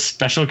another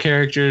special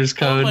characters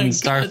code in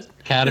Star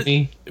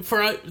Academy.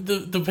 For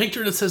the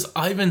picture that says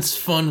Ivan's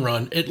Fun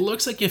Run, it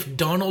looks like if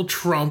Donald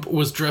Trump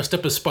was dressed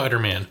up as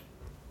Spider-Man.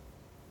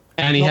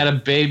 And he had a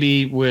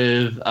baby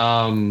with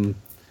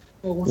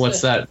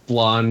what's that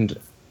blonde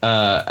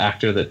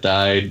actor that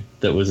died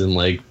that was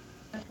in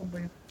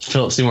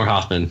Philip Seymour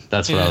Hoffman.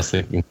 That's what I was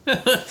thinking. All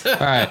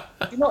right.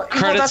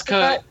 Credits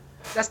cut.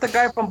 That's the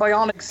guy from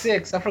Bionic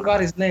 6. I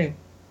forgot his name.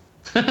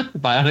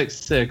 Bionic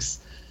 6.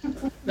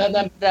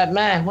 That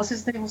man. What's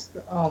his name?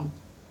 I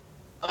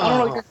don't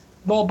know if you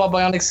know about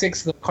Bionic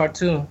 6, the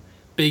cartoon.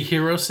 Big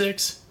Hero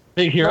 6?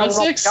 Big Hero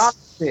 6? Bionic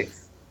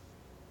 6.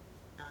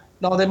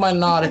 No, they might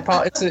not.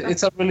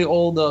 It's a really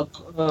old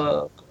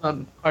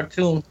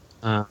cartoon.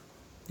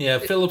 Yeah,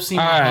 Philip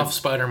Seymour Hoffman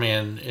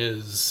Spider-Man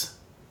is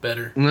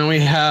better. And then we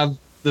have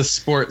the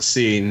sports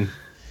scene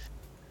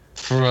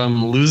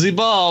from Lucy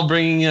Ball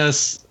bringing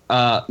us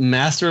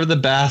Master of the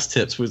Bass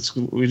tips, which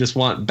we just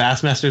want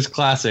Bassmasters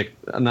Classic,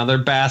 another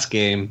bass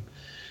game.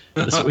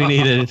 That's what we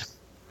needed.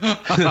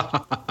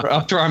 We're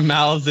up to our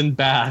mouths in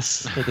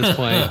bass at this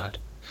point.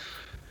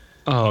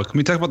 Oh, can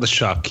we talk about the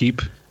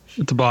shopkeep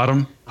at the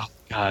bottom? Oh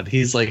God,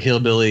 he's like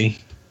hillbilly.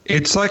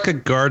 It's like a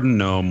garden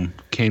gnome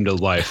came to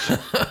life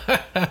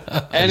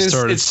and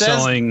started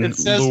selling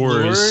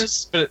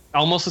lures, but it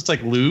almost looks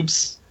like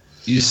lubes.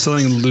 He's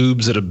selling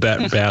lubes at a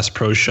Bass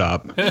Pro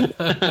Shop.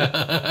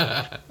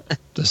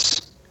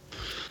 That's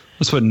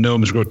what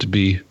gnomes grow up to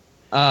be.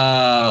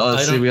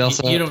 Let's see. We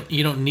also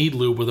you don't need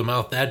lube with a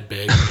mouth that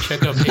big.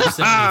 Check out page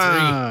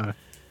 73.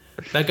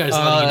 That guy's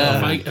letting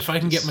you know if I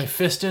can get my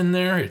fist in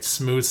there, it's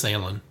smooth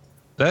sailing.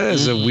 That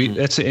is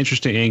that's an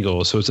interesting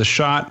angle. So it's a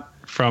shot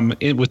from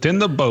within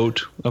the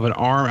boat of an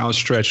arm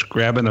outstretched,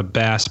 grabbing a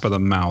bass by the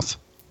mouth.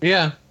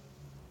 Yeah,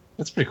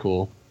 that's pretty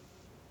cool.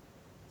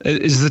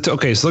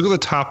 Okay, so look at the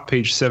top,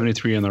 page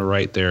 73 on the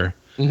right there.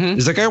 Mm-hmm.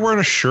 Is that guy wearing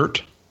a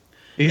shirt?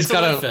 He's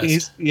got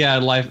a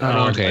life.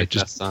 Oh, okay,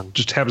 just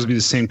happens to be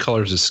the same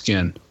color as his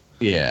skin.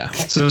 Yeah.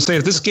 So I'm saying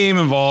if this game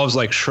involves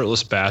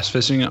shirtless bass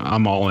fishing,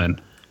 I'm all in.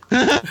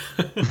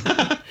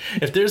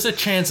 If there's a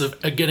chance of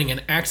getting an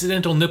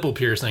accidental nipple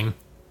piercing,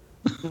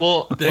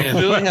 well, it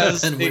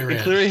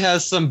clearly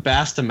has some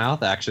bass to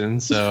mouth action.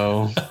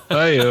 So,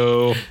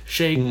 hey-o.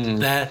 Shake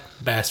that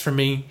bass for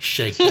me.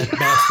 Shake that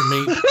bass for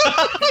me.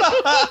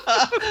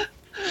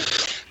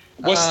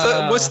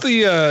 What's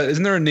the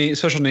isn't there a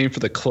special name for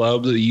the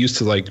club that you used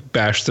to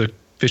bash the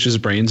fish's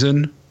brains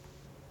in?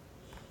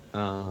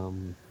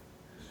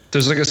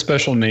 There's a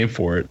special name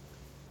for it.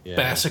 Yeah.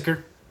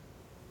 Bassaker.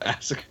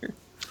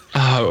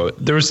 Oh,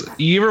 there was.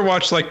 You ever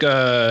watch like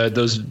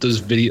those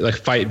video like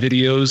fight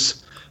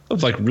videos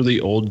of like really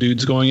old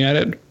dudes going at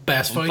it?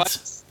 Bass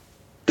fights.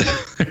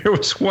 There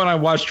was one I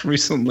watched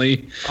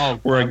recently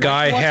where a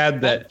guy had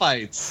that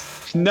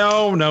fights.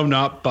 No,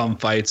 not bum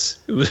fights.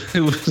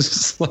 It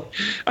was like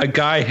a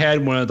guy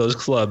had one of those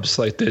clubs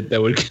like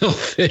that would kill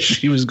fish.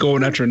 He was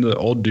going after the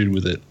old dude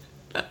with it.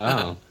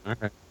 Oh, all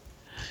right.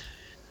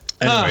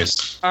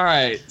 Anyways, all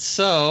right.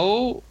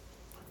 So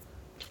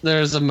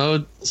there's a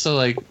mode. So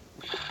like,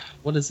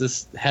 what is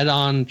this?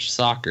 Head-on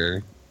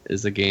Soccer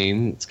is a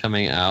game. It's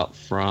coming out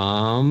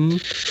from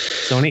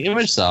Sony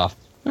ImageSoft.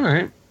 All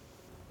right.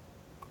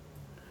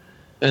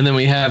 And then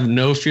we have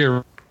No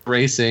Fear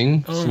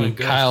Racing from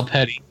Kyle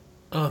Petty.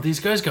 Oh,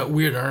 these guys got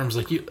weird arms.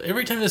 Like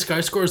every time this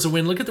guy scores a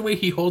win, look at the way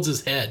he holds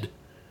his head.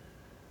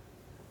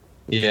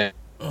 Yeah,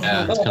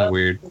 yeah, it's kind of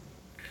weird.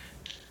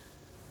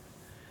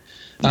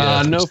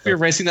 No Fear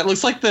Racing. That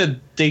looks like the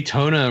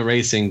Daytona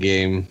racing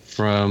game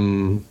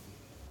from,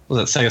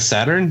 was that Sega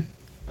Saturn?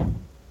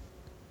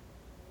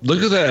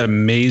 Look at that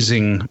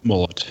amazing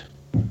mullet.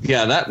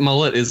 Yeah, that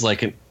mullet is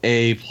like an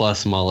A+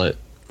 mullet.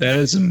 That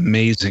is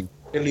amazing.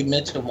 Really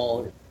Mitchell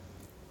mode.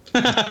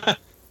 This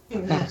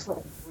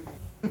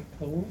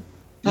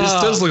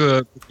does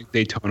look like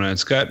Daytona.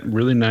 It's got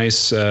really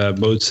nice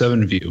Mode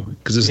 7 view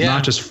because it's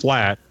not just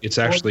flat; it's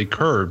actually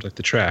curved like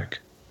the track.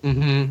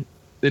 Mm-hmm.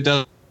 It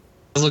does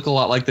look a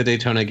lot like the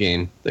Daytona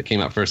game that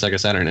came out for Sega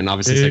Saturn, and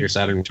obviously Sega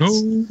Saturn.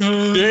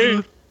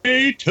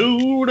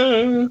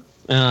 Daytona.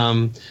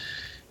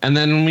 And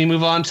then we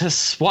move on to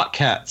SWAT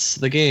Cats,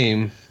 the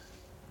game,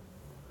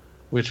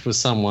 which was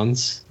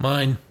someone's.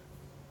 Mine.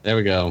 There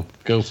we go.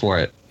 Go for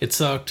it. It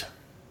sucked.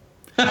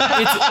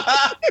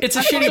 It's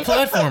a shitty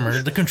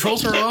platformer. The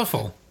controls are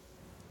awful.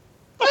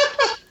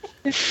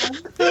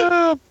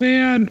 Oh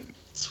man!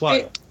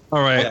 SWAT.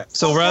 All right.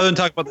 So rather than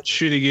talk about the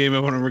shitty game, I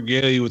want to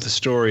regale you with a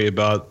story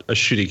about a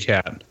shitty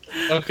cat.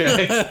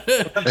 Okay.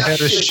 I had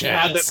a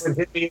cat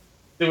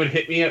that would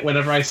hit me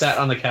whenever I sat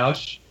on the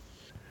couch.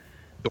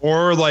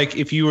 Or like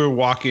if you were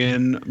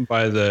walking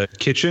by the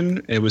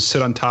kitchen, it would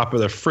sit on top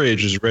of the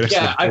fridge, is right next to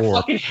the door. I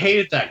fucking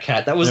hated that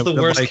cat. That was the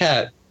worst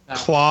cat.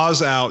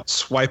 Claws out,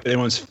 swipe at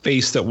anyone's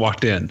face that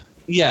walked in.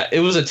 Yeah,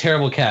 it was a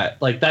terrible cat.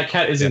 Like that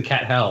cat is in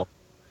cat hell.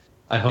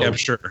 I hope. Yeah,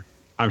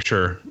 I'm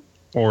sure.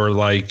 Or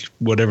like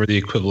whatever the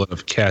equivalent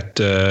of cat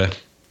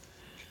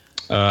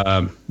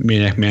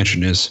Maniac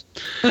Mansion is.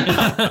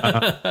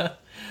 Yeah.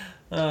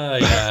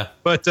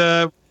 But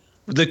the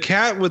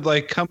cat would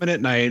like come in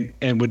at night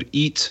and would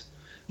eat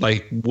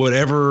like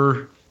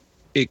whatever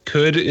it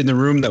could in the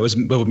room that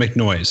would make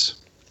noise.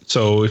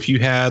 So if you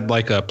had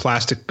like a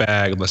plastic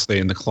bag, let's say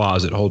in the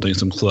closet holding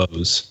some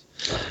clothes,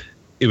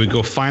 it would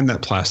go find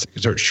that plastic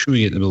and start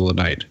chewing it in the middle of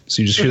the night.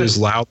 So you just hear this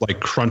loud like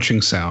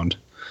crunching sound.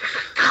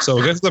 So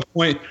it gets to the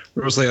point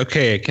where it was like,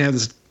 okay, I can't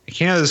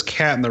have this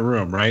cat in the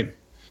room, right?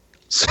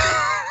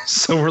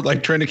 So we're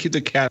like trying to keep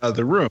the cat out of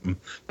the room,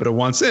 but it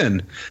wants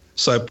in.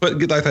 So I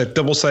get like that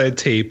double-sided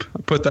tape.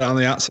 I put that on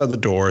the outside of the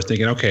door,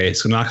 thinking, okay,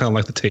 so not gonna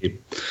like the tape.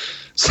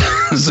 So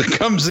it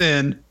comes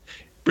in,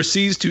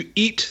 proceeds to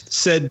eat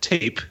said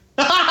tape,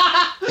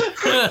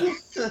 and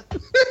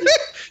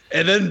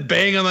then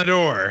bang on the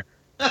door,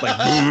 like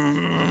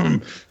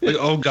boom, like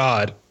oh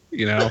god,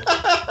 you know.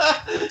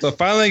 So I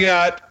finally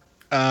got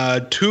I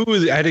had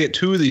to get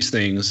two of these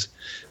things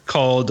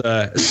called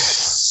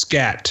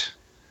scat.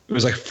 It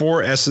was like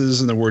 4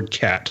 S's in the word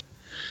cat,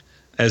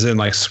 as in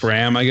like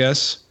scram, I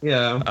guess.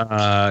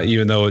 Yeah.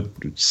 Even though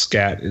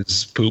scat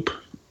is poop.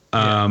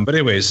 But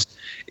anyways,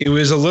 it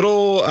was a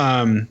little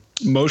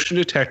motion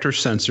detector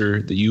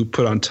sensor that you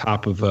put on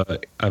top of a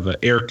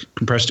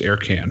compressed air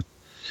can.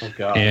 Oh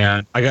god.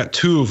 And I got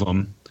 2 of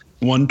them,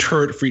 one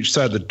turret for each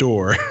side of the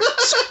door.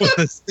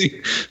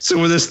 So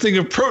when this thing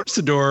approached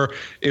the door,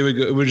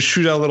 it would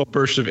shoot out a little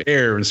burst of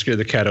air and scare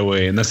the cat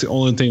away, and that's the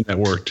only thing that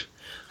worked.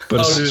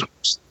 But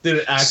did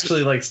it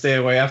actually like stay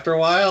away after a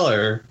while,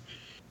 or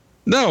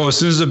no? As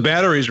soon as the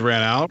batteries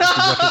ran out,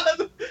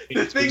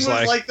 the thing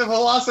was like the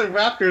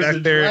Velociraptors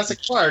in Jurassic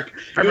Park.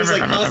 It was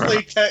like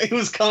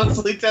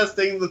constantly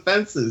testing the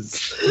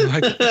fences.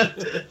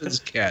 This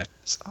cat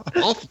is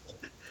awful.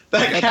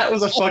 That cat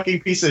was a fucking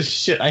piece of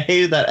shit. I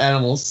hated that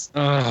animal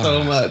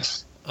so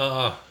much.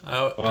 I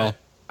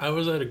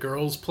was at a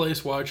girl's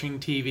place watching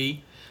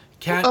TV.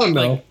 Cat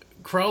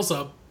crawls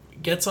up,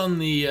 gets on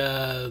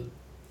the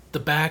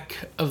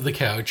back of the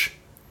couch.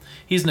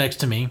 He's next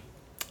to me.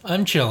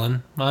 I'm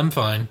chilling. I'm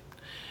fine.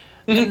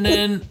 And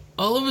then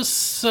all of a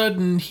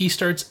sudden he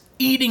starts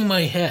eating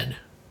my head.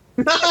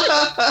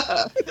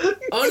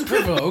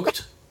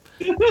 Unprovoked.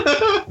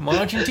 I'm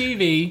watching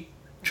TV.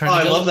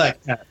 I love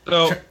that cat.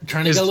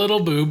 Trying to get a little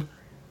boob.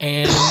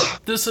 And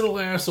this little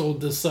asshole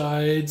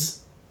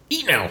decides,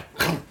 eat now.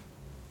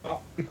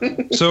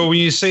 So when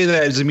you say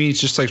that, does it mean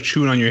it's just like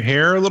chewing on your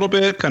hair a little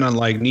bit? Kind of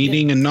like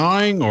kneading and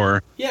gnawing,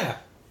 or? Yeah.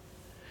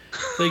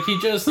 Like he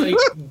just like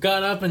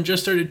got up and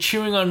just started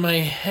chewing on my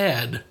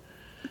head,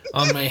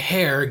 on my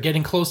hair,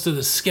 getting close to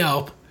the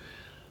scalp.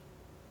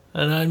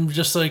 And I'm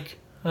just like,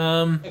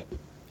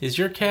 is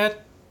your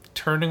cat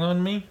turning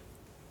on me.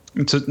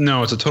 It's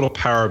a total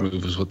power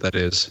move is what that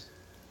is.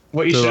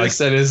 What you So, should like, have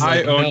said is, I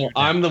like, own no, your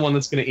I'm the one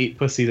that's going to eat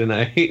pussy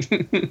tonight.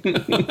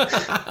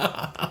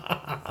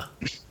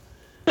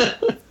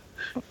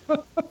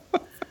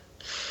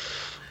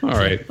 All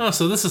right. Oh,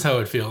 so this is how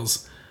it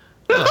feels.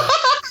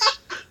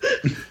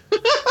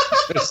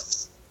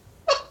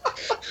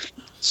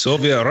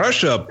 Soviet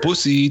Russia,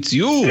 pussy eats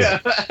you.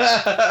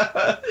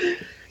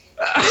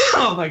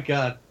 Oh my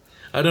god.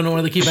 I don't know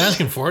why they keep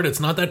asking for it. It's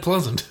not that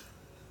pleasant.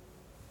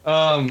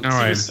 All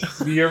right.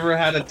 Have you ever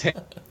had a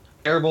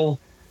terrible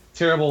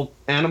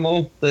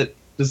animal that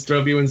just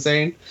drove you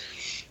insane?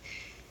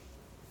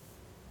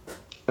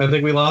 I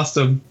think we lost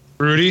him.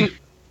 Rudy?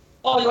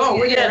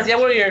 We're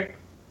here.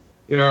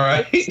 You all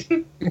right?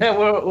 Yeah,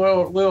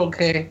 we're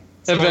okay.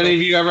 Have any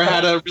of you ever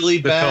had a really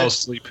They fell bad?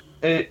 asleep.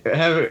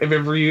 Have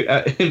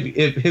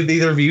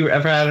either of you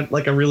ever had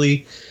like a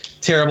really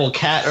terrible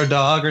cat or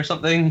dog or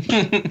something?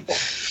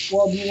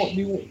 Well,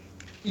 do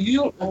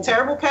you A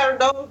terrible cat or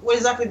dog? What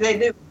exactly do they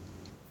do?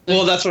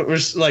 Well, that's what we're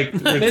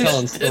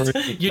telling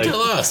stories. You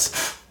tell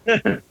us.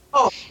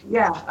 Oh,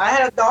 yeah. I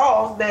had a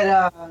dog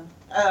that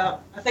I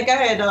think I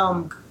had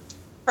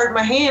hurt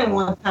my hand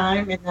one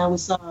time, and I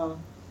was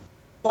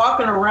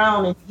walking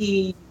around, and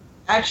he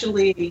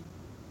actually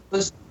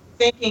was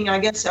thinking, I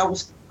guess I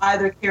was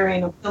either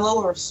carrying a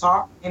pillow or a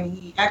sock, and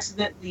he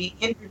accidentally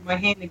injured my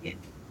hand again.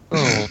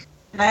 Oh.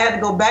 And I had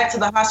to go back to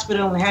the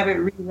hospital and have it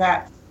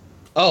rewrapped.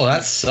 Oh,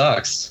 that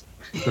sucks.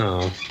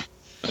 Oh.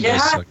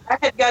 Yeah, I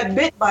had got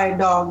bit by a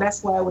dog.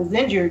 That's why I was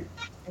injured.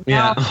 And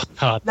Yeah. Oh,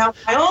 God. Now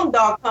my own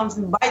dog comes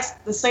and bites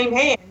the same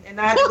hand, and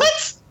I had to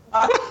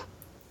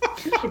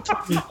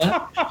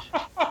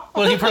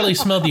Well, he probably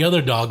smelled the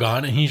other dog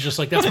on, and he's just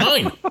like, "That's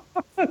mine."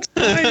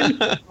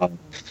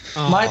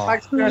 my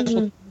experience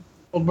was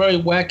a very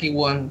wacky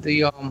one.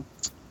 When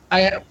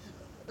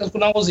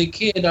I was a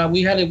kid,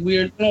 we had a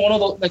weird, one of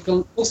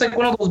those looks like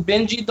one of those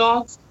Benji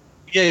dogs,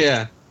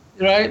 Yeah.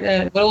 right?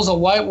 But it was a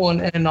white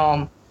one,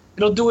 and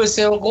it'll do is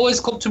it'll always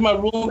come to my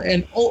room,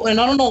 and I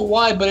don't know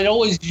why, but it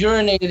always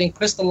urinated and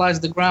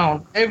crystallized the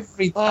ground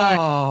every time.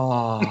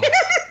 Oh.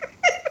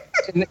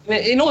 And,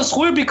 it's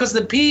weird because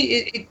the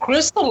pee it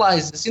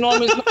crystallizes. You know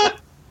what I mean?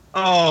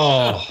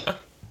 Oh.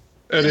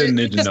 I didn't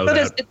need to know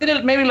that. It did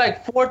it maybe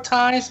like 4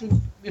 times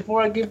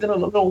before I gave it a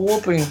little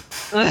whooping.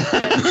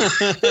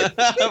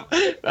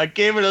 I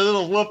gave it a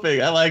little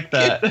whooping. I like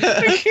that.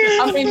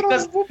 I mean,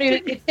 because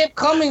it kept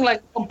coming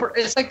like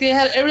it's like they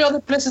had every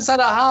other place inside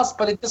the house,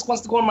 but it just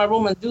wants to go in my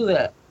room and do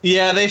that.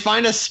 Yeah, they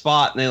find a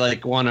spot and they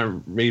like want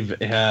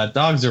to.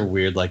 Dogs are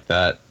weird like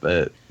that,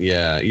 but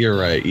yeah, you're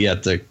right. You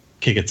have to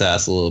kick its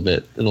ass a little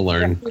bit. It'll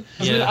learn.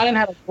 Yeah. I didn't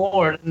have a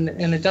board,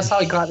 and that's how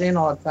it got in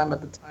all the time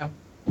at the time.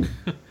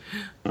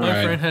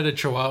 My friend had a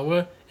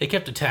Chihuahua. It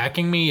kept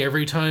attacking me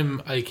every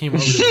time I came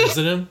over to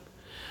visit him.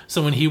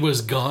 So when he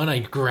was gone, I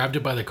grabbed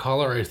it by the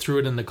collar, I threw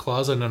it in the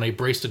closet, and I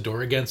braced a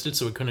door against it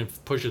so it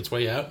couldn't push its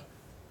way out.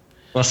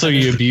 Well, so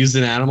you abused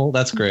an animal?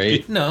 That's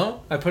great.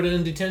 No, I put it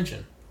in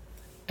detention.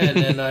 And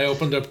then I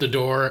opened up the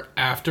door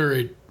after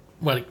it,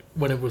 when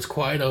it was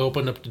quiet, I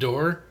opened up the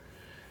door,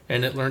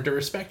 and it learned to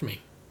respect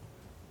me.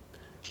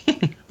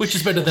 Which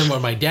is better than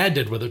what my dad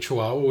did with a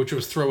Chihuahua, which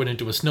was throw it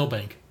into a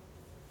snowbank.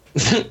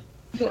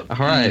 All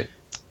right.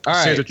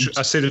 I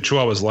saved a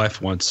Chihuahua's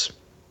life once.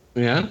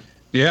 Yeah.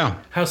 Yeah.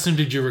 How soon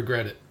did you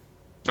regret it?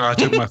 I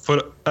took my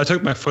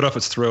foot off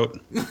its throat.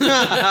 All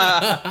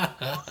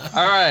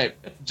right.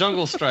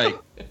 Jungle Strike.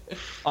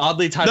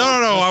 Oddly titled.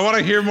 No. I want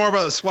to hear more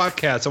about the SWAT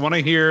cats. I want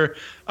to hear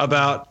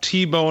about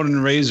T-Bone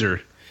and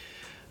Razor.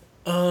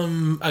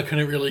 I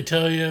couldn't really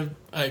tell you.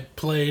 I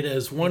played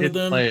as one of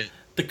them. Play it.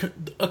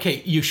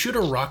 Okay, you shoot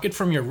a rocket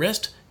from your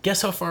wrist.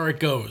 Guess how far it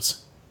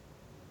goes?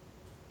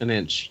 An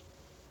inch.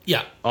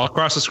 Yeah. All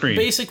across the screen.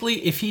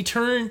 Basically, if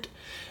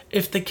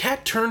the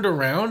cat turned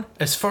around,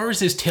 as far as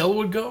his tail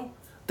would go,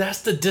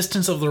 that's the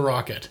distance of the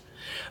rocket.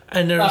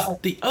 And there's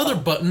the other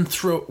button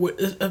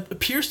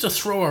appears to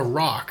throw a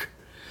rock,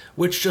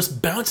 which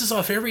just bounces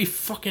off every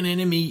fucking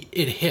enemy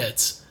it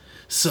hits.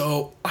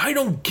 So I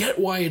don't get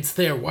why it's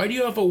there. Why do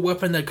you have a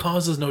weapon that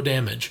causes no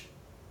damage?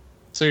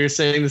 So you're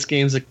saying this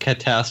game's a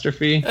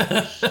catastrophe?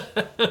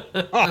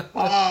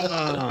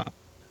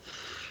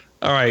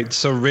 All right,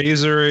 so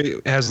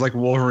Razor has like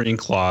Wolverine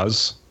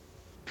claws,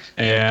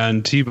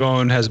 and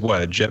T-Bone has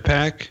what? A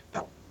jetpack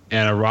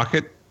and a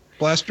rocket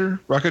blaster,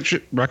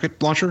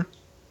 rocket launcher.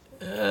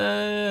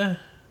 I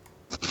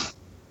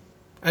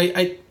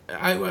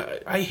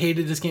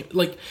hated this game.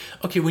 Like,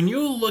 okay, when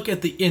you look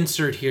at the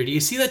insert here, do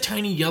you see that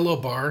tiny yellow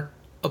bar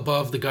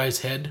above the guy's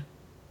head?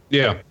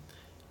 Yeah.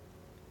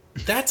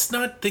 That's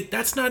not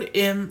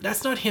him.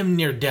 That's not him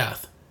near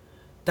death.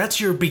 That's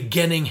your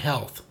beginning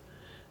health.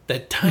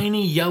 That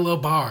tiny yellow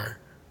bar.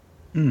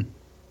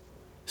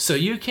 So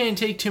you can't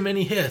take too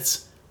many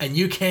hits, and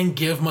you can't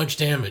give much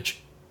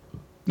damage.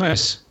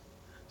 Nice.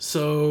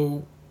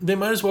 So they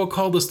might as well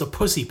call this the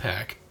Pussy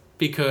Pack,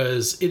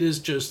 because it is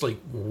just, like,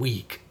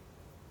 weak.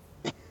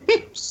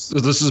 So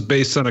this is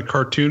based on a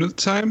cartoon at the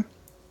time?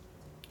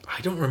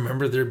 I don't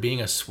remember there being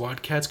a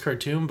SWAT Cats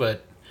cartoon,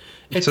 but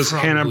It says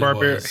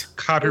Hanna-Barbera,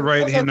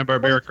 copyright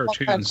Hanna-Barbera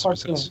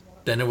cartoons.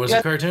 Then it was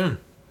a cartoon.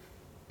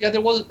 Yeah,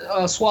 there was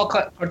a SWAT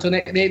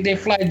cartoon. They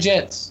fly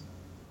jets.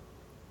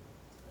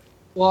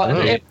 Well,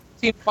 an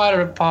F-14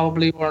 fighter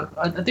probably, or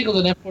I think it was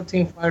an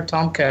F-14 fighter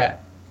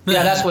Tomcat.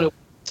 Yeah, that's what it was.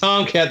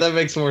 Tomcat, that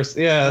makes more sense.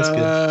 Yeah, that's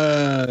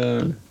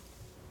good.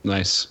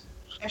 Nice.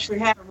 Actually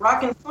had a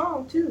rocking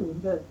song too.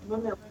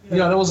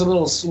 Yeah, there was a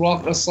little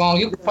rock song.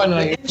 You can find it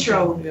on the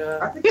intro. Yeah.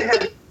 I think it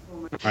had.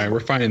 All right, we're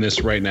finding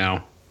this right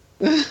now.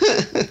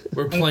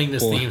 We're playing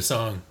this theme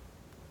song.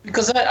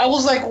 Because I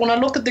was like, when I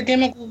looked at the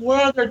game, I go,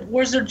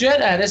 where's their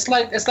jet at? It's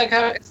like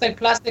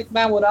Plastic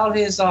Man without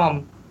his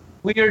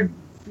weird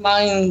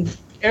flying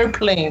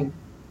airplane.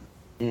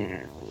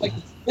 Like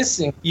it's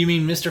missing. You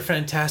mean Mr.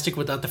 Fantastic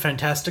without the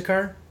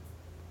Fantasticar?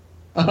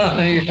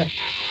 Yeah.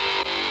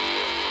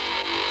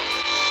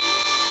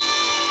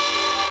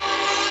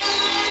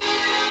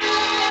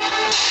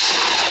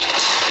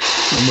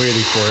 I'm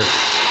waiting for it.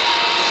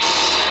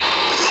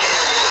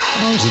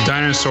 Oh, there's a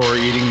dinosaur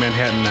eating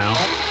Manhattan now.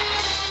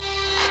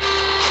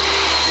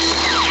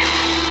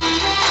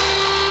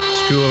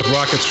 School of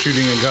rockets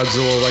shooting a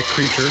Godzilla-like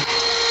creature.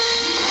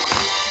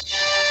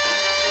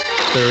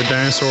 There are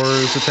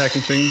dinosaurs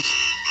attacking things.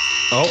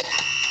 Oh.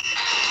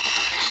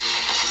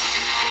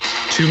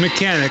 2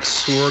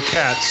 mechanics who are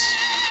cats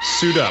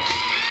suit up.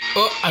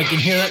 Oh, I can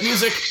hear that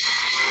music.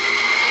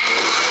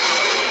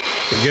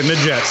 They're getting the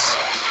jets.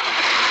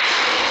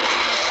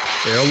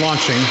 They're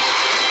launching.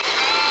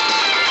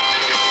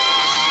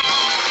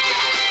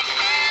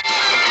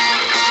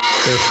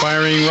 They're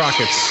firing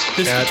rockets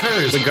at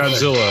the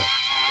Godzilla.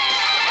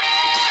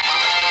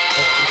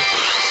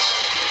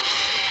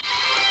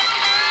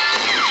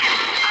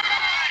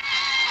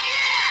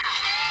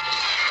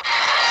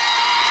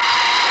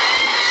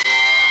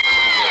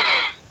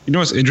 You know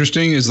what's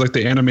interesting is like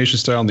the animation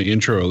style in the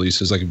intro, at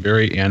least, is like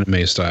very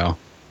anime style,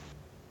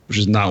 which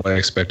is not what I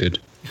expected.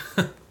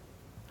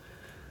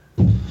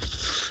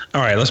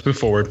 All right, let's move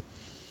forward.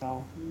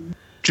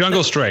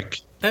 Jungle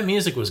Strike. That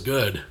music was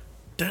good.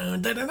 Oh,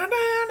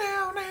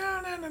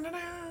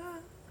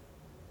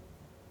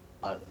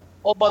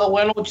 by the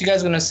way, I know what you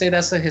guys are gonna say.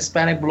 That's a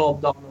Hispanic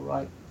blow-up dollar,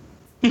 right?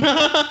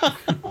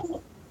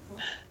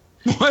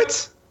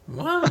 What?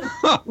 What?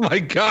 Oh my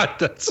God,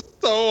 that's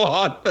so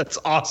hot. That's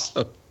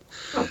awesome.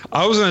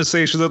 I was gonna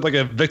say she looked like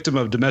a victim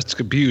of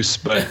domestic abuse,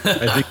 but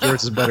I think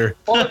yours is better.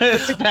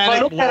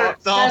 Hispanic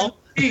blow-up doll.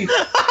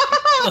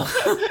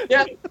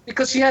 Yeah,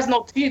 because she has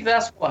no teeth.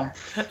 That's why.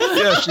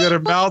 Yeah, she had her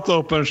mouth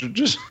open.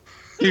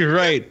 You're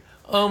right.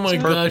 Oh my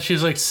God,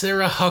 she's like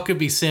Sarah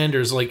Huckabee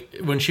Sanders, like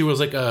when she was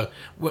like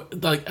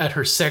like at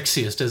her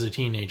sexiest as a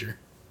teenager.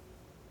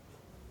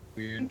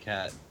 Weird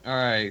cat. All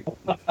right.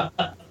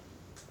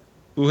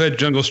 Who had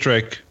Jungle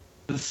Strike?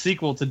 The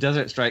sequel to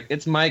Desert Strike.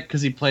 It's Mike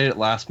because he played it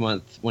last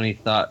month when he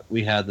thought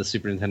we had the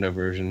Super Nintendo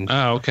version.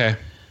 Oh, okay.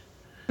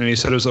 And he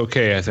said it was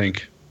okay, I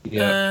think.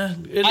 Yeah.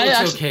 It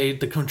looks okay.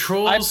 The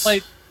controls.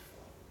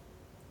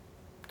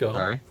 Go.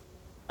 Sorry.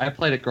 I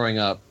played it growing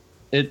up.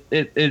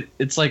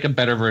 It's like a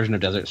better version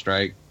of Desert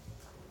Strike.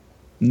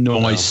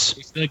 Nice.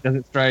 If you like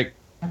Desert Strike,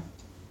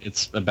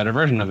 it's a better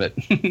version of it.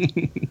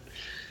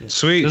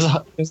 Sweet.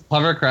 There's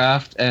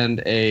Hovercraft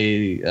and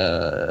a.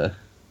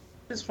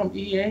 This is from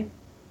EA.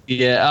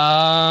 Yeah.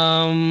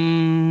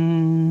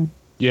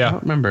 Yeah. I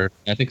don't remember.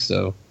 I think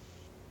so.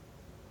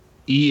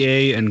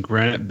 EA and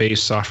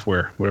Granite-based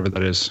software, whatever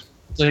that is.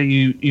 So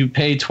you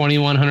pay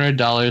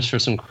 $2,100 for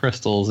some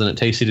crystals, and it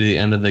takes you to the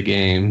end of the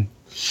game.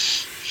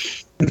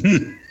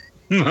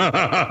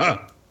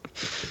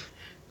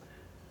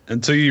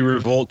 Until you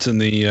revolt in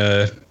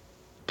the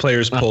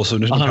players' poll, so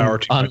there's no power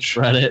too on much.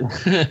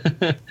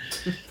 Reddit.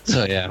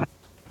 So yeah.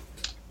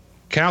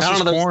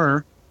 Castle's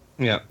Corner.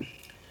 Yeah.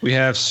 We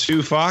have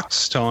Sue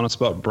Fox telling us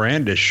about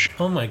Brandish.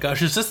 Oh my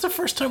gosh, is this the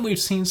first time we've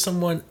seen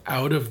someone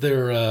out of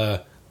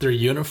their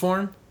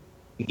uniform?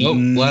 Nope.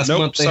 Last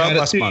month they had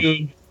last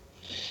month.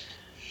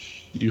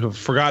 You have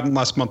forgotten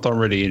last month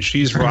already, and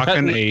she's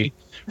rocking a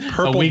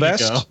purple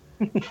vest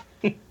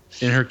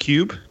in her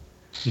cube,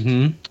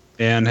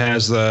 and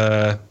has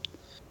the.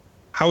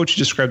 How would you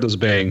describe those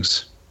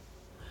bangs?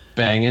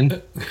 Banging.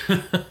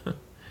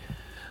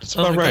 That's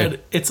about right. God.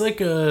 It's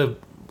like a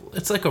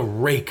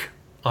rake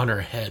on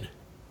her head.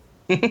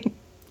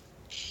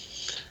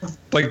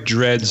 Like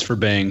dreads for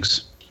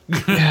bangs.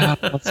 Yeah,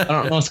 I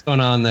don't know what's going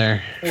on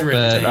there.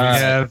 But, we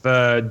have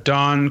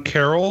Don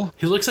Carroll.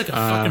 He looks like a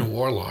fucking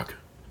warlock.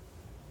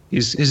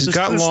 He's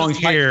got long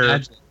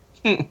hair,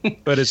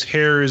 but his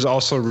hair is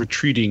also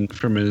retreating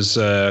from his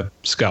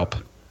scalp.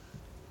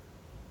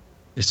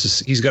 It's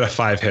just he's got a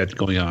 5 head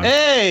going on.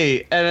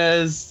 Hey, and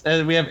as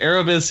we have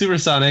Aerobiz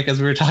Supersonic, as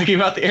we were talking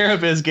about the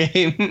Aerobiz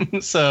game.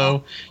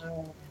 So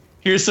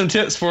here's some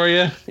tips for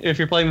you if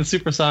you're playing the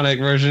Supersonic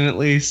version, at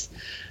least.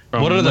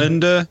 From what are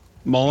Linda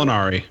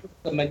Molinari?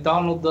 The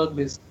McDonnell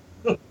Douglas.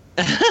 Well,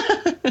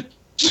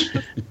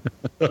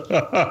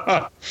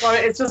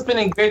 it's just been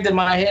engraved in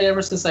my head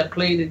ever since I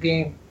played the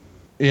game.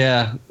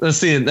 Yeah, let's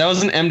see. That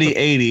was an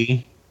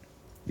MD-80.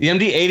 The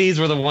MD-80s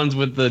were the ones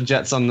with the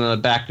jets on the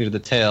back near the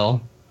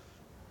tail.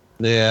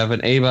 They have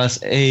an Abus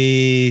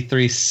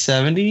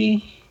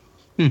A370.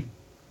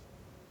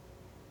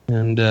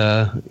 And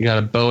you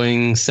got a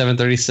Boeing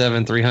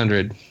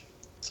 737-300.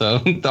 So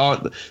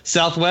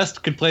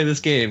Southwest could play this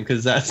game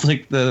because that's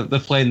like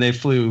the plane they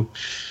flew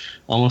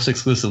almost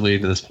exclusively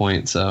to this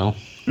point. So,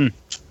 all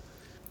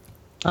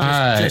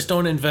right. Just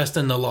don't invest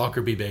in the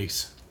Lockerbie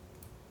base.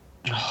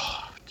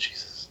 Oh,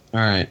 Jesus. All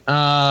right.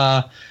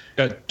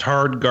 Got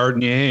Tard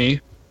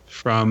Gardenier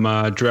from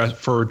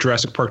for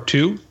Jurassic Park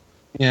 2.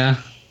 Yeah.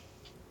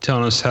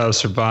 Telling us how to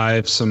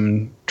survive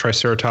some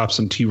Triceratops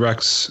and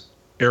T-Rex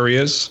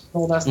areas.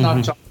 Oh, that's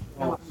not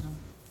All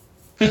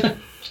right.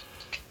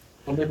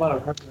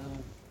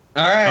 All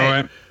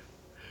right.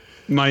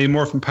 Mighty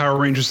Morphin Power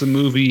Rangers, the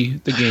movie,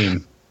 the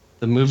game.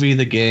 The movie,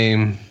 the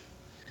game.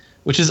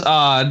 Which is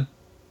odd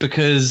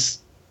because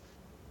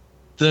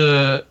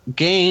the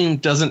game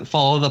doesn't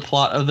follow the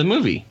plot of the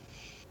movie.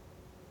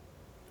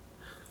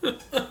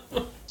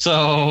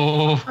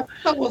 So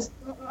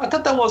I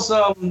thought that was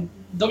WWF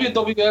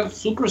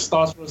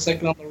Superstars for a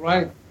second on the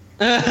right.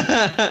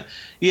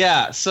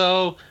 Yeah,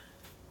 so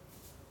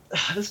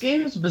this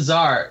game is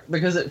bizarre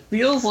because it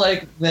feels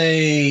like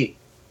they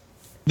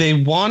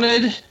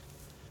wanted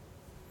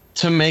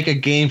to make a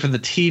game for the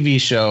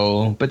TV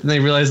show, but then they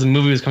realized the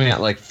movie was coming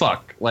out. Like,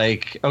 fuck,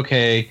 like,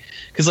 okay,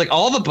 because like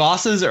all the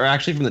bosses are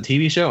actually from the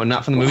TV show and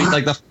not from the movie.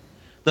 Like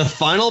the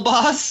final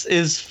boss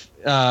is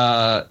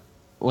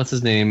what's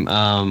his name?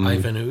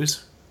 Ivan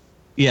Ooze?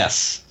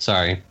 Yes,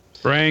 sorry.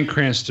 Bryan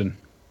Cranston.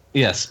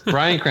 Yes,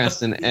 Bryan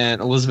Cranston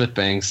and Elizabeth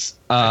Banks.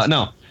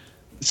 No.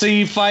 So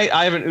you fight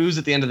Ivan Ooze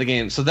at the end of the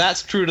game. So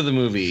that's true to the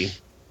movie.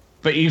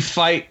 But you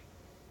fight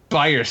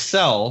by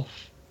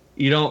yourself.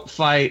 You don't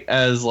fight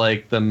as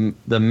like the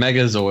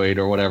Megazord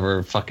or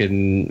whatever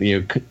fucking,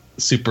 you know,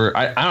 super.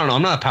 I don't know.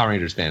 I'm not a Power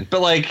Rangers fan.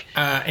 But like.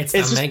 It's the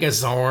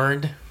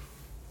Megazord.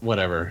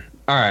 Whatever.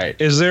 All right.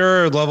 Is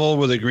there a level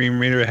where the Green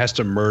Ranger has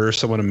to murder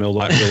someone in real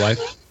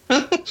life?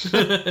 That's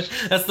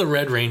the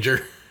Red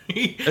Ranger.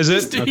 Is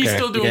it? He's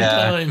still doing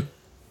time.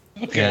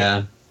 Okay.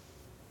 Yeah.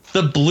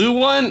 The blue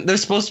one, they're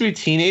supposed to be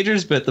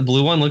teenagers, but the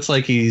blue one looks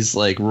like he's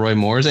like Roy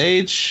Moore's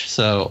age.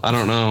 So I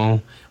don't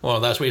know. Well,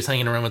 that's why he's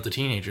hanging around with the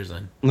teenagers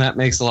then. That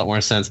makes a lot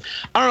more sense.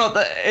 I don't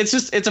know.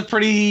 It's a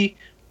pretty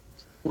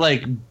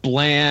like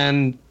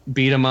bland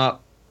beat 'em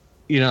up.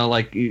 You know,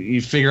 like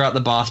you figure out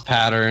the boss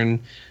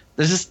pattern.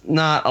 There's just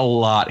not a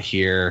lot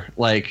here.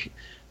 Like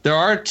there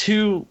are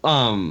two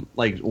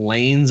like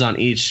lanes on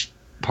each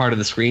part of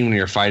the screen when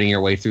you're fighting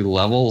your way through the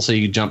level, so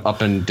you jump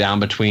up and down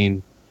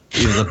between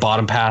either the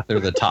bottom path or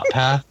the top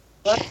path.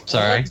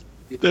 Sorry.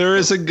 There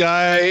is a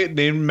guy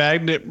named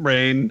Magnet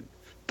Brain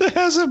that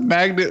has a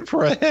magnet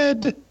for a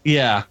head.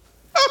 Yeah.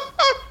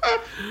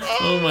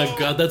 Oh my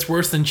god, that's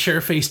worse than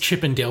Chairface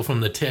Chippendale from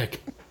The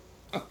Tick.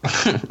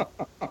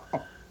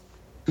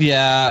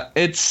 Yeah,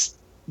 it's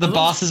the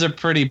bosses are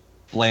pretty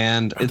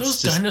bland. Are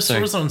those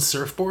dinosaurs on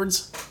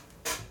surfboards?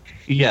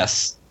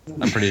 Yes,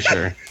 I'm pretty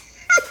sure.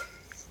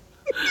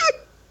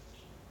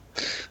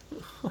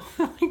 Oh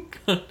my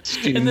god.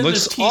 It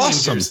looks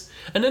awesome.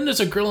 And then there's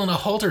a girl in a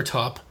halter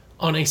top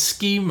on a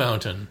ski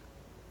mountain.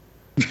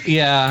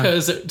 Yeah.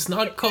 Because it's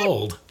not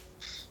cold.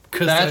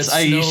 That's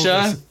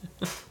Aisha.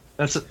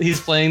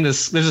 He's playing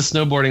this. There's a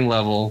snowboarding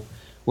level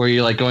where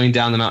you're like going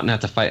down the mountain and have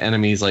to fight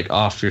enemies like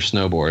off your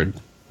snowboard.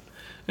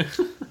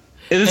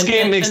 This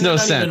game makes no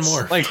sense.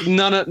 Like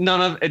none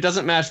of it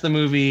doesn't match the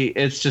movie.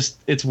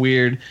 It's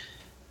weird.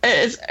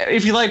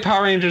 If you like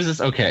Power Rangers,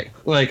 it's okay.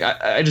 Like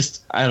I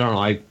don't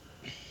know.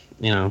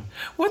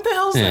 What the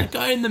hell's that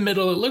guy in the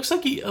middle? It looks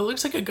like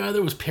a guy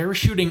that was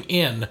parachuting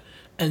in,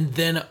 and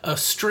then a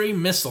stray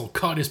missile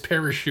caught his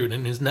parachute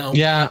and is now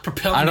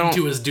propelling him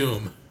to his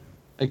doom.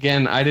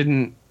 Again, I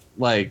didn't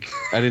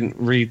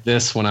read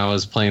this when I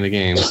was playing the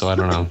game, so I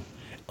don't know.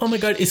 Oh my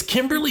god, is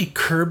Kimberly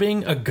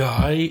curbing a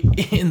guy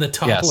in the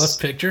top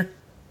left picture?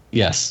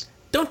 Yes.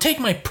 Don't take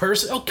my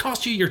purse, it'll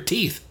cost you your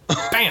teeth.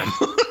 Bam!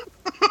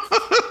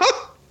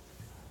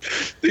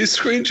 These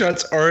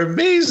screenshots are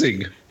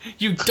amazing.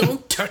 You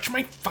don't touch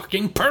my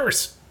fucking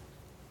purse.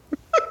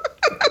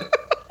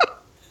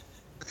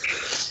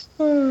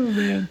 Oh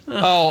man.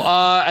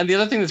 And the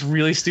other thing that's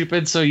really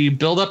stupid, so you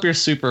build up your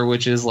super,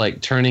 which is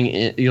like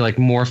you like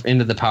morph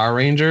into the Power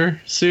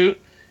Ranger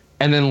suit.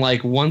 And then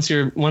like once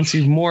you've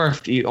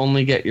morphed, you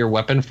only get your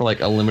weapon for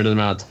like a limited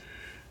amount of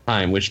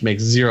time, which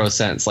makes zero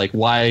sense. Like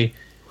why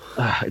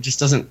it just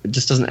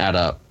doesn't add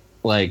up.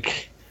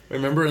 Like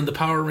remember in the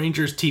Power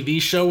Rangers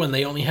TV show when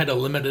they only had a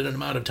limited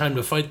amount of time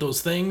to fight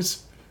those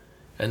things?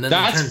 And then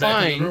they turned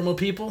back into normal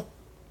people?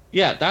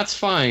 Yeah, that's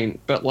fine.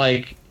 But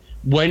like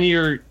when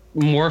you're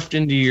morphed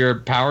into your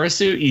power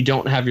suit, you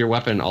don't have your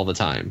weapon all the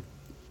time.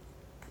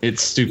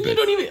 It's stupid. You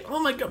don't even. Oh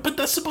my god! But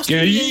that's supposed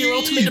to be your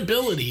ultimate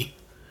ability.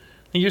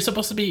 You're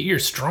supposed to be your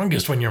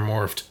strongest when you're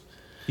morphed.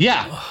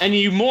 Yeah, and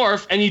you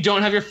morph and you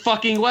don't have your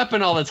fucking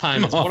weapon all the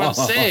time. That's what I'm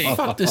saying.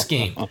 Fuck this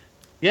game.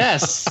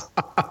 Yes.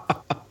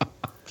 God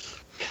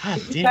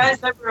damn.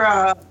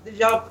 Did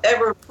y'all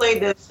ever play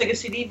the Sega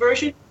CD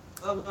version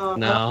of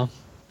no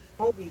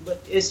movie?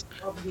 But it's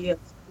probably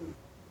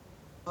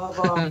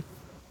of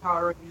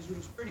Power Rangers. It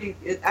was pretty.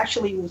 It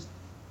was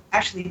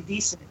actually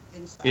decent.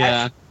 It's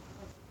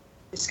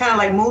kind of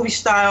like movie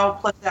style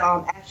plus that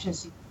action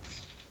sequence.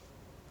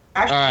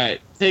 All right,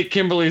 take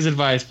Kimberly's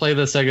advice. Play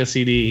the Sega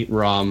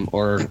CD-ROM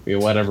or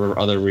whatever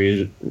other way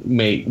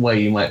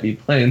you might be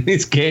playing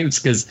these games,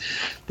 because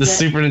the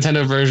Super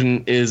Nintendo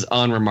version is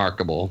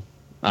unremarkable,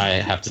 I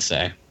have to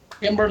say.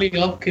 Kimberly,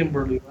 right?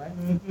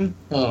 Mm-hmm.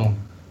 Oh.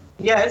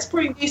 Yeah, it's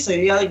pretty decent.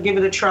 You gotta give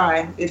it a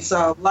try. It's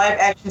a live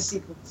action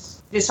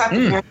sequence. Just have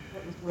to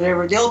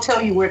whatever. They'll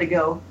tell you where to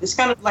go. It's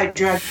kind of like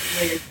Dragon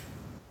Slayer.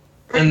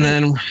 And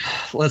then,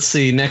 let's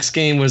see, next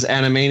game was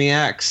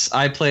Animaniacs.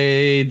 I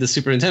played the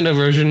Super Nintendo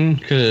version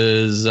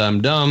because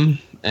I'm dumb,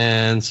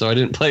 and so I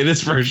didn't play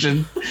this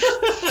version.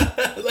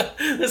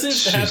 That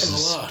seems to happen a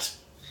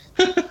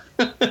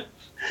lot.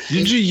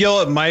 Did you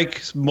yell at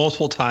Mike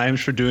multiple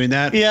times for doing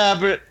that? Yeah,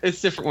 but it's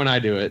different when I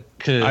do it.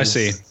 I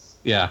see.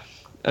 Yeah.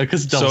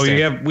 Because so we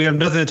have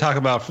nothing to talk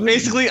about.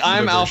 Basically,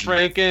 I'm Al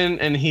Franken,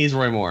 and he's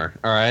Roy Moore,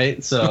 all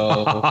right?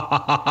 So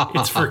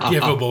it's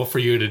forgivable for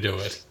you to do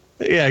it.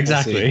 Yeah,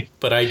 exactly.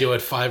 But I do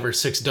it 5 or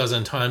 6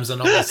 dozen times, and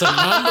all of a sudden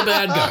I'm the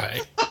bad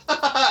guy.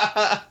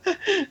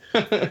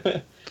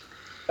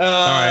 All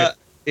right.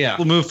 Yeah.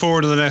 We'll move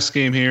forward to the next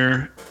game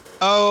here.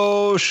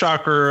 Oh,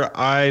 shocker.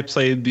 I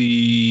played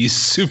the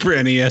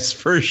Super NES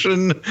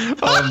version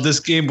of this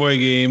Game Boy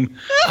game,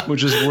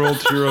 which is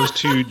World Heroes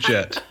 2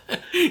 Jet.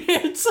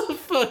 It's a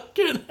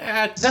fucking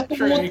hat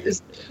trick.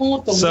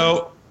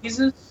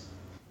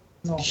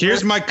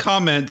 Here's my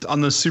comment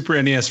on the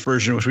Super NES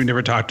version, which we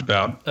never talked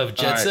about. Of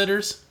Jet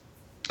Setters?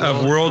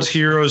 Of World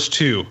Heroes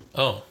 2.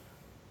 Oh.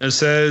 It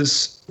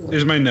says,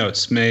 here's my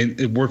notes,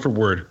 word for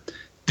word.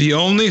 The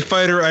only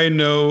fighter I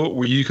know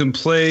where you can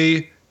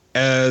play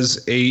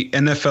as a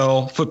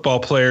NFL football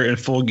player in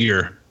full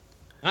gear.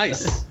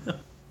 Nice.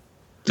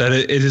 That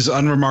it is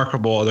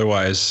unremarkable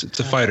otherwise. It's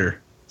a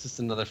fighter. It's just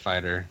another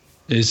fighter.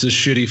 It's a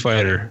shitty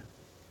fighter.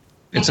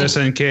 It's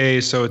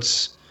SNK, so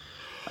it's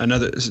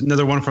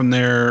another one from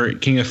their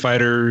King of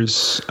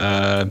Fighters.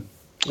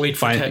 Wait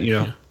for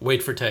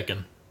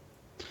Tekken.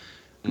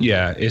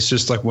 Yeah, it's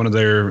just like one of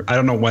their. I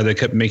don't know why they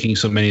kept making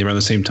so many around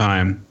the same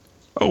time.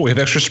 Oh, we have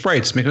extra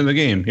sprites. Make another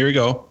game. Here we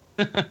go.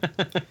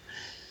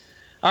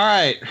 All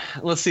right,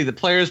 let's see. The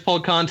Players Poll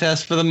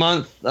contest for the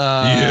month.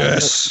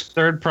 Yes.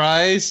 Third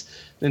prize,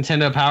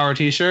 Nintendo Power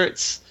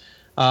T-shirts.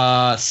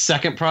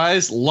 Second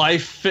prize,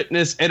 Life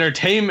Fitness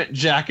Entertainment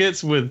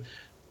jackets with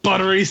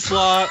buttery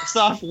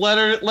soft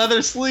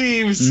leather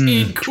sleeves.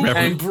 And cool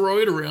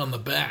embroidery on the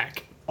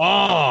back.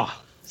 Oh,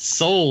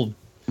 sold.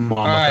 All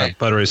right.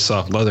 Buttery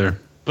soft leather.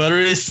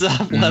 Buttery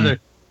soft leather.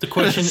 The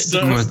question is,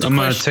 I'm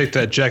going to take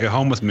that jacket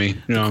home with me.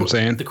 You know what I'm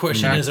saying? The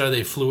question is, are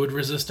they fluid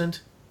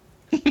resistant?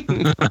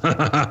 You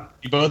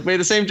both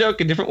made the same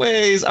joke in different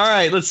ways. All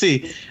right, let's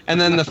see.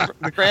 And then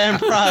the grand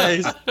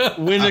prize,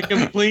 win a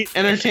complete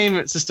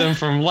entertainment system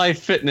from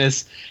Life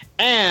Fitness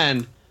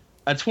and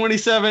a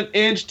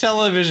 27-inch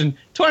television.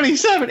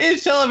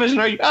 27-inch television.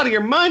 Are you out of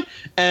your mind?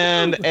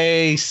 And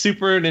a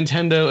Super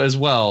Nintendo as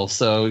well.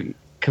 So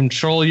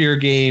control your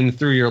game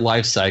through your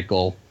life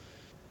cycle.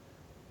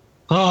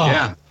 Oh,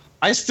 yeah.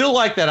 I still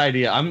like that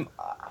idea.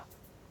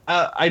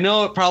 I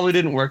know it probably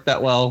didn't work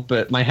that well,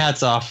 but my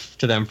hat's off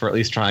to them for at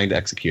least trying to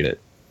execute it,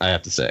 I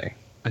have to say.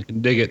 I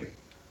can dig it.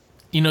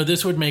 You know,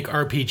 this would make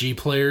RPG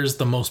players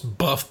the most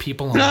buff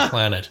people on the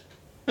planet.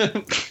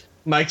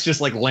 Mike's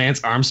just like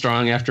Lance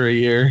Armstrong after a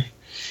year.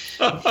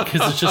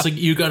 Because it's just like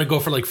you got to go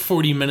for like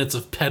 40 minutes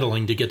of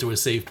pedaling to get to a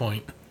save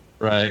point.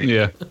 Right.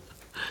 Yeah.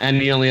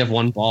 And you only have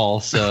one ball,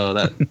 so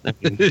that...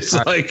 it's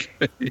like...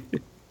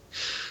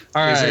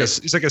 All right.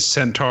 He's like a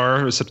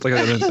centaur,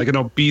 like an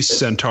obese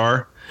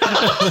centaur.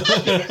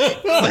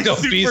 Like a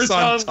beast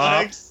on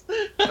top.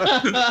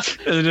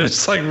 And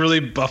it's like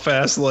really buff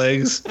ass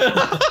legs.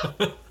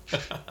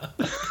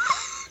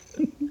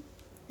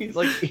 He's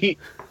like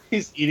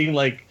he's eating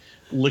like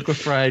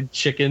liquefied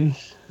chicken.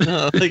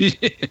 All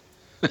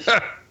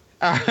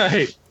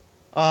right.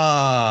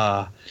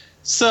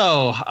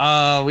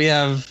 So we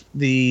have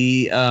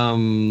the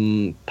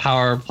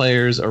Power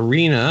Players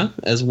Arena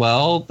as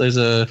well. There's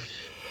a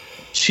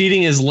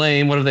cheating is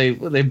lame. What have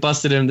they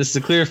busted him? This is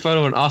a clear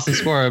photo and awesome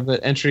score,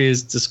 but entry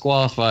is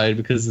disqualified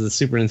because the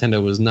Super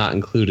Nintendo was not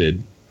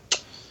included.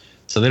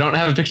 So they don't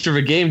have a picture of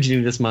a Game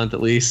Genie this month,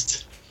 at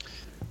least.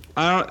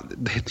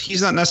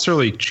 He's not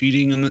necessarily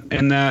cheating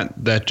in that.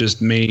 That just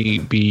may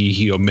be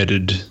he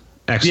omitted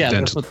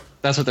accidentally. Yeah,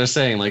 that's what they're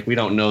saying. Like, we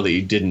don't know that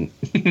you didn't.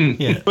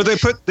 Yeah. But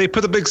they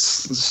put a big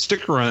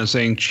sticker on it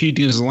saying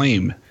cheating is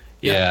lame.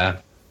 Yeah.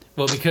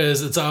 Well,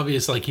 because it's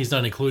obvious, like, he's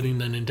not including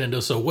the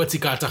Nintendo, so what's he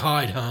got to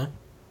hide, huh?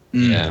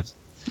 Yeah.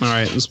 All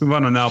right, let's move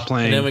on to Now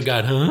Playing. And then we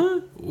got,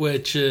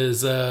 which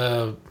is,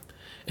 it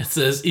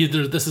says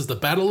either this is the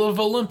Battle of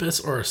Olympus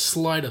or a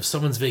slide of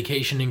someone's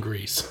vacation in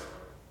Greece.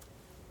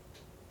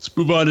 Let's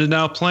move on to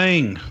Now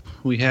Playing.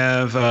 We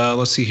have,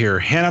 let's see here,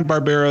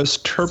 Hanna-Barbera's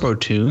Turbo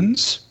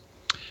Tunes,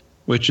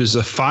 which is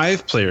a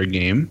 5-player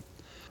game.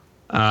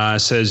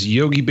 It says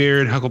Yogi Bear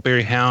and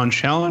Huckleberry Hound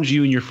challenge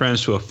you and your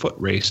friends to a foot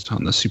race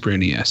on the Super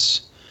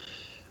NES.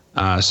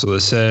 So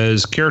it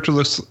says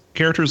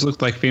characters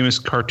look like famous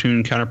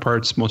cartoon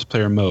counterparts,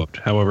 multiplayer mode.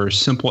 However,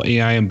 simple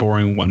AI and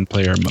boring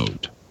one-player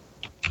mode.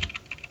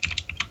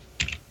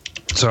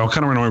 So I'll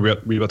kind of want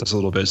to read about this a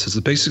little bit. It says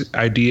the basic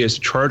idea is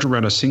to charge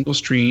around a single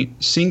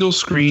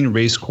screen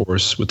race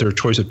course with their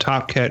choice of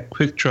Top Cat,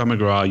 Quick Draw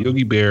McGraw,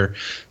 Yogi Bear,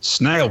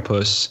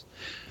 Snagglepuss,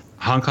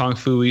 Hong Kong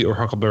Phooey, or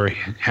Huckleberry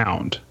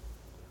Hound.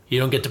 You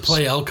don't get to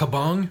play El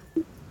Kabong?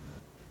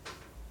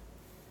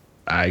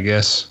 I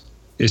guess.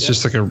 It's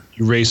just like you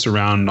race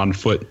around on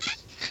foot.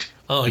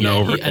 Oh,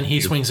 yeah, and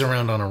he swings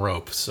around on a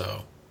rope,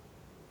 so.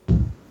 All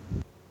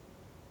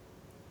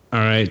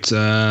right,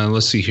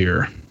 let's see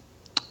here.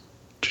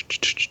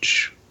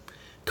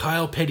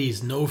 Kyle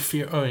Petty's No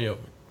Fear. Oh, yeah.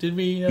 Did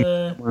we?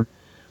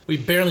 We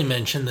barely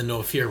mentioned the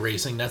No Fear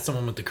Racing. That's the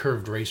one with the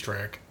curved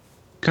racetrack.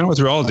 Kind of went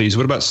through all of these.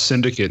 What about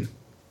Syndicate?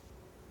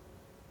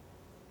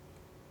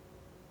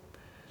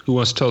 Who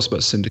wants to tell us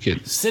about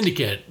Syndicate?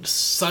 Syndicate.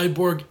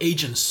 Cyborg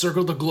agents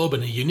circle the globe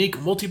in a unique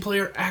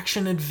multiplayer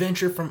action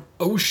adventure from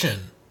Ocean.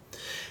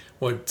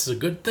 What's a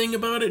good thing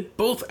about it?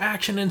 Both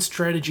action and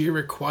strategy are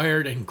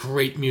required and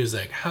great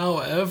music.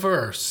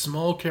 However,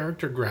 small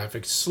character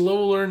graphics,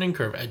 slow learning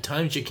curve. At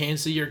times you can't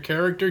see your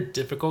character,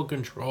 difficult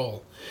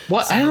control.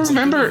 What? Sounds I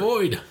don't remember.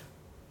 Void.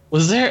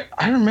 Was there?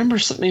 I remember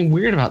something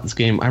weird about this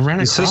game. I ran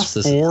across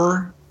this.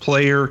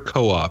 4-player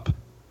co-op.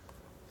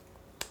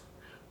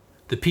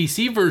 The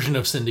PC version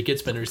of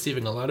Syndicate's been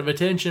receiving a lot of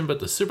attention, but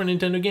the Super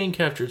Nintendo game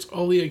captures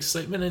all the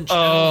excitement and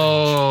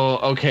challenge.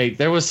 Oh, okay.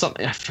 There was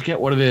something. I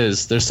forget what it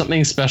is. There's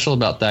something special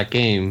about that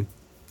game.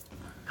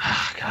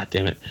 God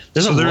damn it!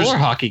 There's a roller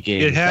hockey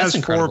game. It has That's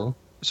incredible.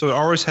 So it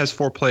always has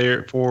four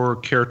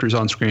characters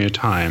on screen at a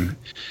time.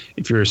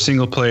 If you're a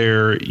single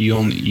player,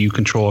 you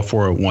control a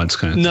 4 at once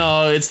kind of thing.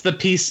 No, it's the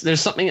piece. There's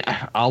something.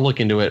 I'll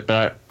look into it,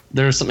 but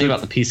there's something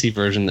about the PC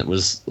version that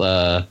was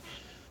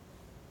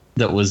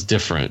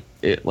different.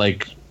 It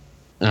like,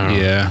 I don't know.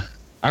 Yeah.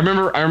 I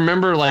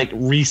remember like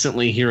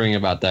recently hearing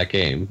about that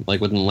game,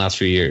 like within the last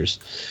few years.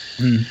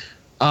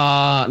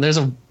 There's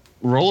a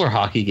roller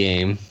hockey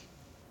game.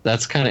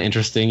 That's kind of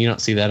interesting. You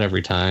don't see that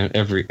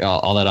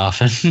all that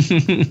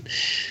often.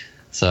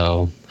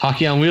 So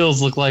hockey on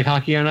wheels look like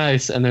hockey on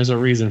ice, and there's a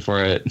reason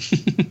for it.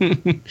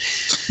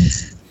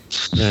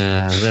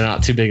 They're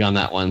not too big on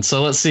that one.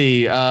 So let's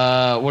see.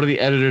 What are the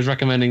editors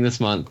recommending this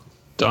month?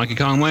 Donkey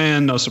Kong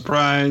Land, no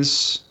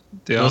surprise.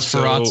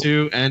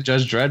 Nosferatu and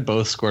Judge Dredd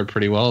both scored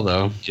pretty well,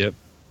 though. Yep.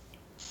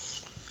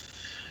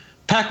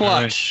 Pack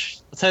Watch.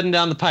 Right. Let's heading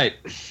down the pipe.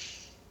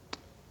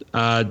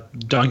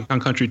 Donkey Kong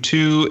Country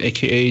 2,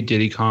 a.k.a.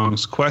 Diddy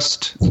Kong's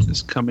Quest,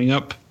 is coming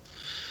up.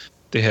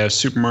 They have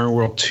Super Mario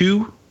World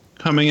 2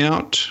 coming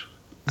out.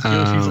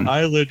 Yoshi's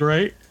Island,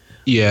 right?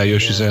 Yeah,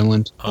 Yoshi's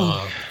Island.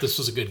 This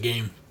was a good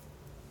game.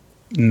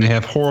 And they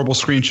have horrible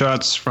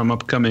screenshots from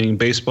upcoming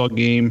baseball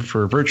game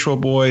for Virtual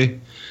Boy.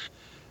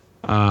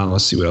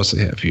 Let's see what else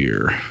they have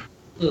here.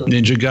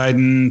 Ninja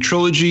Gaiden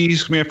Trilogy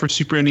is coming out for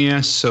Super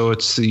NES. So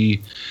it's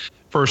the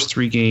first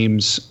 3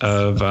 games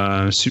of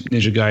Super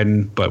Ninja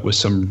Gaiden, but with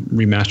some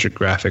remastered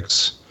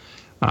graphics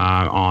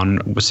on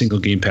a single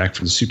game pack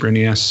for the Super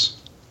NES.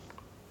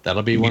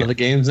 That'll be one of the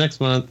games next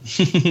month.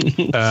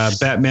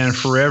 Batman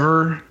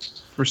Forever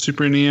for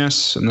Super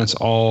NES, and that's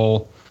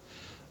all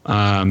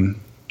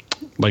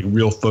like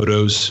real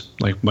photos,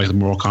 like the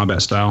Mortal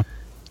Kombat style.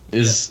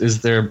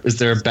 Is there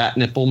a bat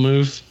nipple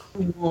move?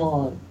 Is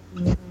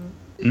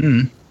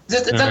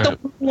that the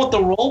one with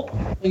the rope?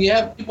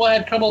 People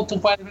had trouble to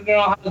figure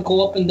out how to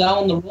go up and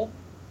down the rope.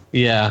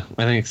 Yeah,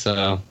 I think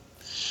so.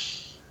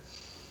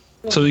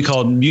 Something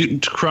called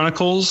Mutant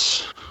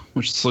Chronicles,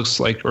 which looks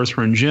like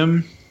Earthworm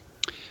Jim.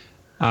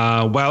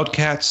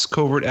 Wildcats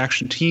Covert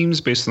Action Teams,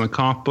 based on the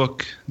comic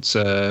book. It's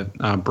a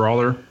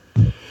brawler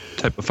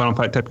type of Final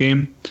Fight type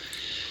game.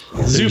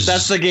 Zoop,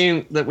 that's the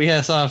game that we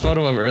saw a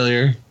photo of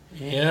earlier.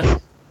 Yeah.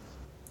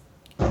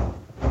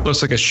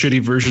 Looks like a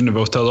shitty version of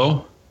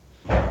Othello.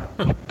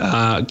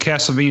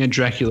 Castlevania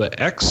Dracula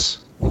X.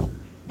 Do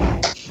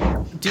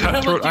you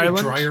have like your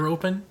dryer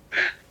open?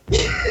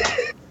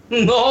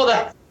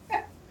 No,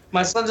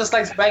 my son just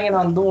likes banging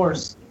on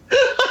doors.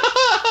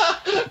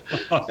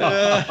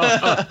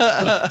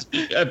 Have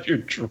your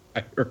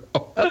dryer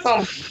open.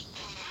 That's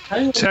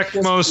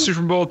Tecmo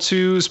Super Bowl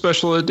 2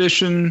 Special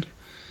Edition.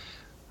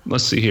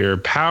 Let's see here.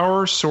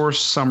 Power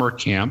Source Summer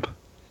Camp.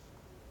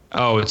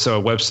 Oh, it's a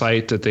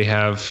website that they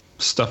have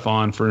stuff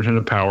on for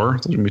Nintendo Power.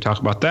 Let me talk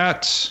about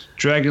that.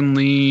 Dragon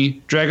the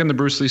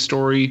Bruce Lee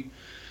story.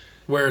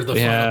 Where the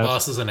final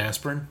boss is an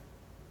aspirin?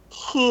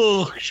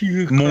 Oh,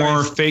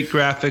 more fake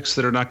graphics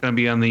that are not going to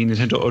be on the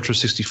Nintendo Ultra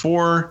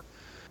 64.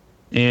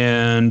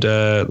 And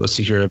let's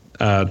see here.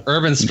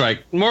 Urban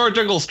Strike. More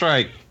Jungle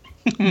Strike.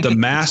 The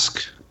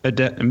Mask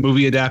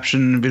movie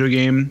adaptation video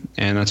game.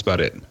 And that's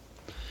about it.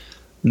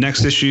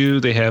 Next issue,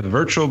 they have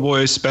Virtual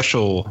Boy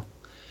Special.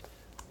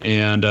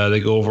 And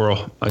they go over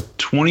a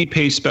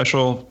 20-page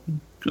special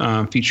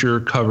feature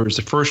covers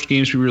the first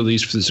games to be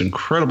released for this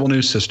incredible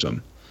new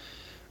system.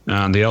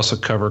 They also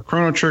cover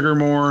Chrono Trigger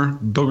more,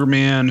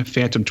 Boogerman,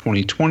 Phantom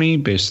 2020,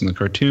 based on the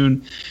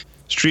cartoon,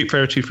 Street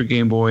Fighter 2 for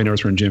Game Boy, and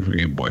Earthworm Jim for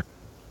Game Boy.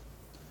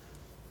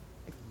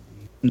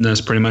 And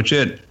that's pretty much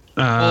it.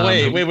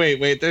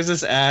 Wait. There's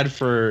this ad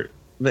for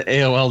the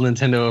AOL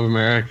Nintendo of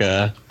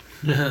America.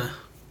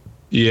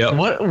 Yeah.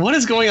 What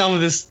is going on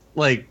with this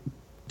like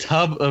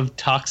tub of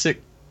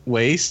toxic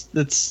waste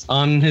that's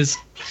on his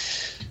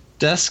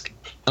desk?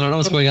 I don't know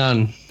what's going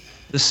on.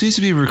 This seems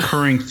to be a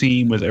recurring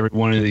theme with every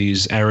one of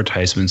these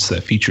advertisements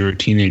that feature a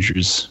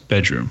teenager's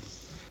bedroom.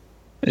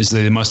 Is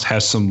they must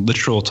have some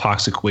literal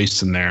toxic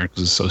waste in there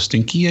because it's so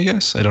stinky, I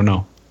guess? I don't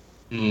know.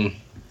 Mm.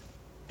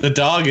 The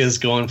dog is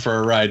going for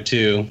a ride,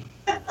 too.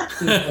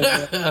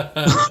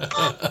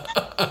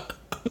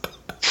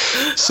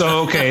 So,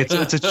 okay,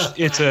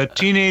 it's a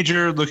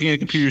teenager looking at a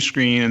computer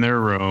screen in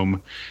their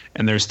room,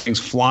 and there's things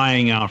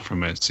flying out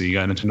from it. So you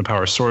got Nintendo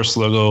Power Source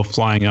logo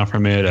flying out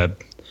from it, a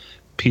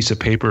piece of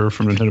paper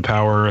from Nintendo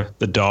Power,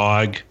 the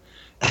dog,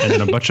 and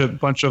then a bunch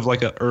of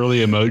like an early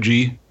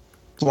emoji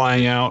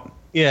flying out.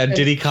 Yeah,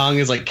 Diddy Kong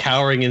is like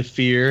cowering in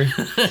fear.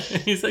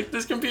 He's like,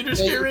 this computer's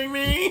scaring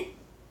me.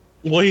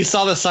 Well, he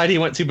saw the site he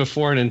went to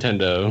before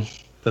Nintendo.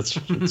 That's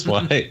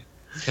why.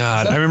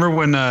 God, I remember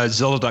when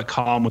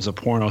Zelda.com was a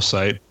porno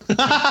site.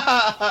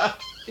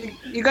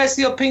 You guys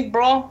see a pink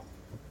bra?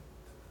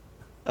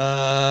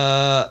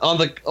 On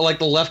the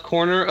left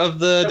corner of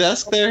the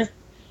desk there.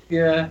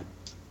 Yeah.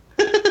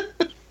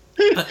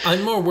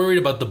 I'm more worried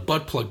about the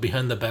butt plug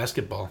behind the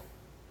basketball.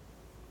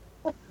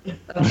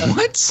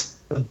 What?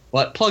 The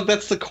butt plug?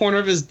 That's the corner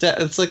of his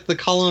desk. It's like the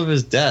column of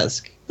his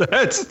desk.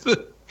 That's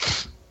the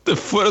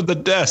foot of the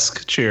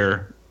desk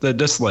chair. The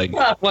desk leg.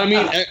 Well, I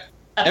mean,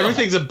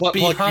 everything's a butt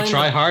plug if you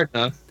try hard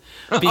enough.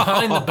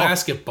 Behind the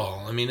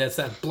basketball. I mean, that's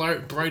that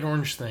bright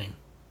orange thing.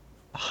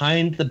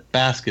 Behind the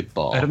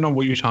basketball. I don't know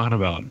what you're talking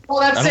about. Oh,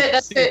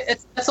 that's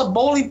it. That's a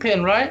bowling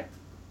pin, right?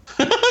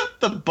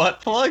 The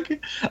butt plug?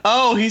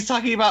 Oh, he's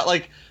talking about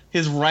like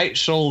his right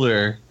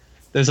shoulder.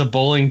 There's a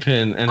bowling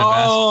pin and a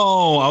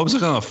basketball. I was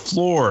looking on the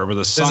floor with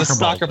a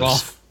soccer ball.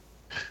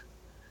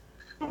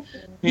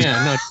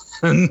 Yeah,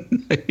 no.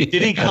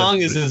 Diddy Kong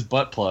is his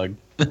butt plug.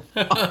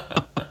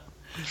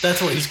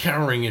 That's why he's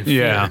cowering in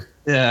fear.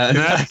 Yeah. And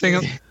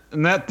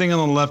that thing on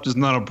the left is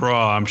not a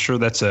bra. I'm sure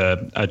that's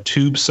a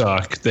tube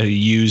sock that he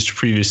used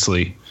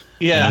previously.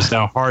 Yeah. And is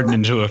now hardened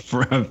into a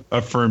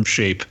firm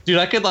shape. Dude,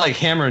 I could like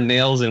hammer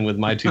nails in with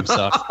my tube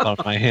sock on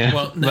my hand.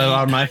 Well,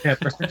 on my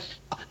hammer.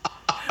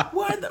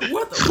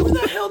 Who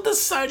the hell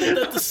decided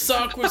that the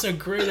sock was a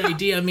great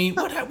idea? I mean,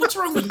 what's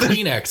wrong with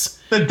Kleenex?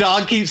 The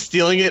dog keeps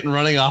stealing it and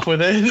running off with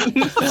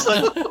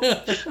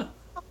it.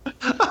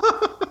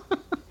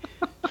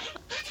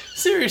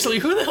 Seriously,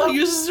 who the hell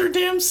uses their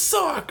damn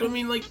sock? I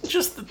mean, like,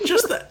 just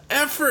the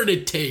effort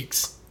it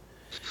takes.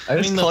 I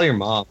just call your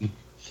mom.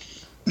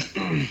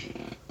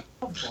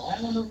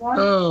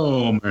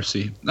 Oh,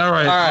 mercy. All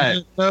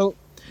right. So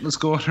let's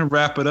go ahead and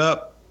wrap it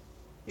up.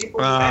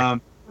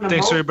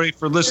 Thanks, everybody,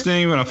 for listening.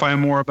 If you want to find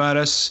more about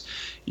us,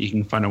 you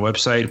can find our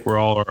website where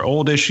all our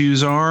old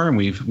issues are. And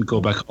we go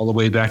back all the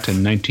way back to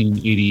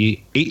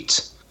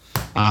 1988.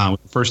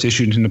 With the first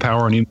issue into the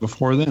Power, and even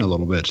before then a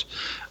little bit.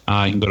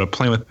 You can go to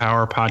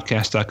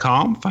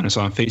playingwithpowerpodcast.com. Find us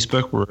on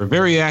Facebook. We're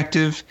very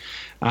active.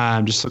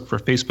 Just look for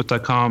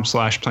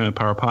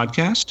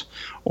facebook.com/playingwithpowerpodcast.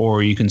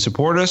 Or you can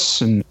support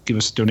us and give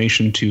us a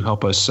donation to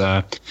help us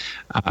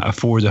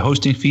afford the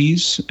hosting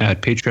fees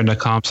at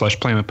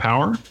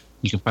patreon.com/playingwithpower.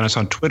 You can find us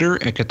on Twitter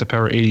at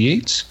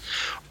GetThePower88.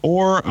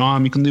 Or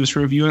you can leave us a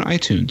review on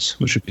iTunes,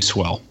 which would be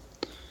swell.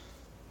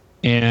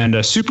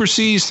 And Super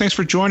C's, thanks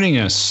for joining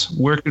us.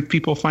 Where can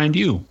people find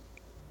you?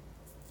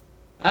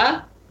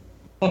 Huh?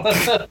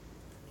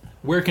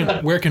 Where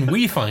can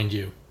we find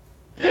you?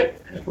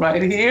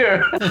 Right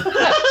here.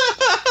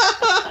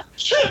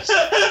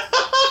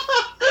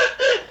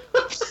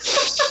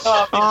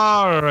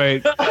 All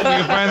right. You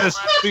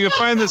can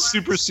find the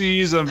Super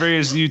C's on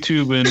various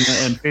YouTube and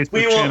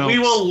Facebook channels. We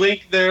will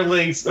link their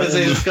links as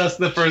they discussed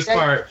in the first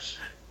part.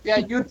 Yeah,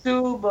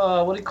 YouTube.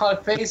 What do you call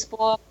it?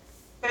 Facebook,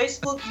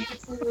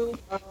 YouTube,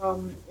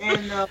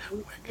 and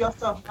we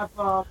also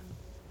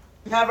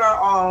have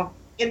our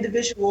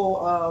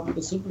individual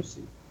the Super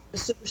C. The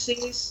Super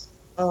C's.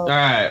 All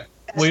right.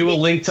 We will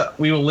link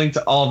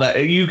to all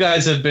that. You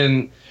guys have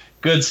been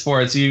good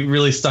sports. You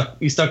really stuck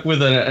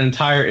with an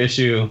entire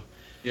issue.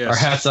 Yes. Our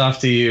hats off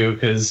to you,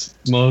 because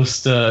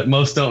most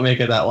don't make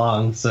it that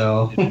long.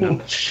 So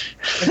you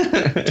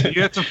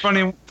had some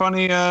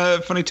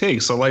funny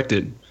takes. I liked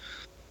it.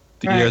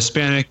 The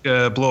Hispanic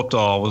blow up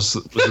doll was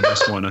the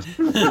best one.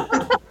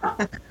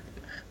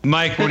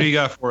 Mike, what do you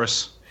got for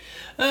us?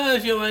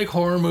 If you like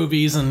horror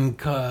movies and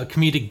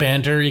comedic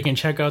banter, you can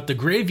check out The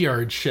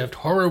Graveyard Shift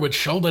Horror with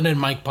Sheldon and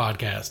Mike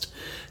podcast.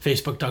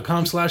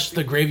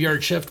 Facebook.com/The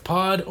Graveyard Shift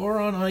Pod, or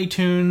on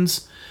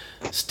iTunes,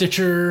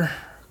 Stitcher,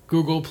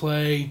 Google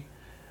Play,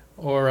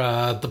 or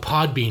the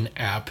Podbean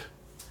app.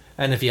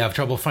 And if you have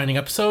trouble finding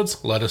episodes,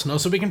 let us know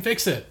so we can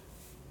fix it.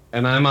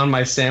 And I'm on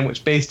my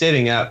sandwich-based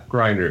dating app,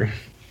 Grindr.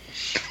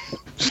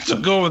 So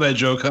go with that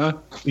joke, huh?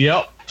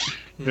 Yep.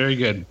 Very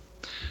good.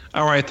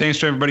 All right. Thanks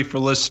to everybody for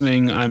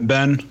listening. I'm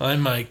Ben.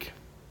 I'm Mike.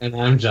 And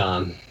I'm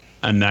John.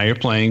 And now you're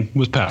playing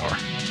with power.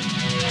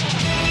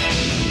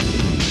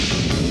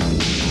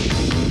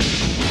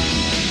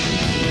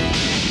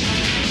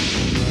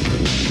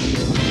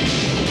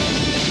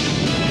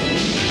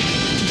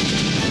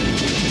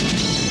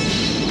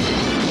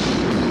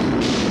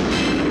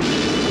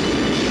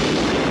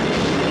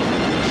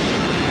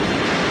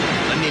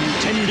 The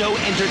Nintendo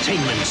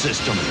Entertainment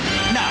System.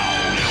 Now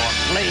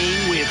you're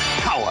playing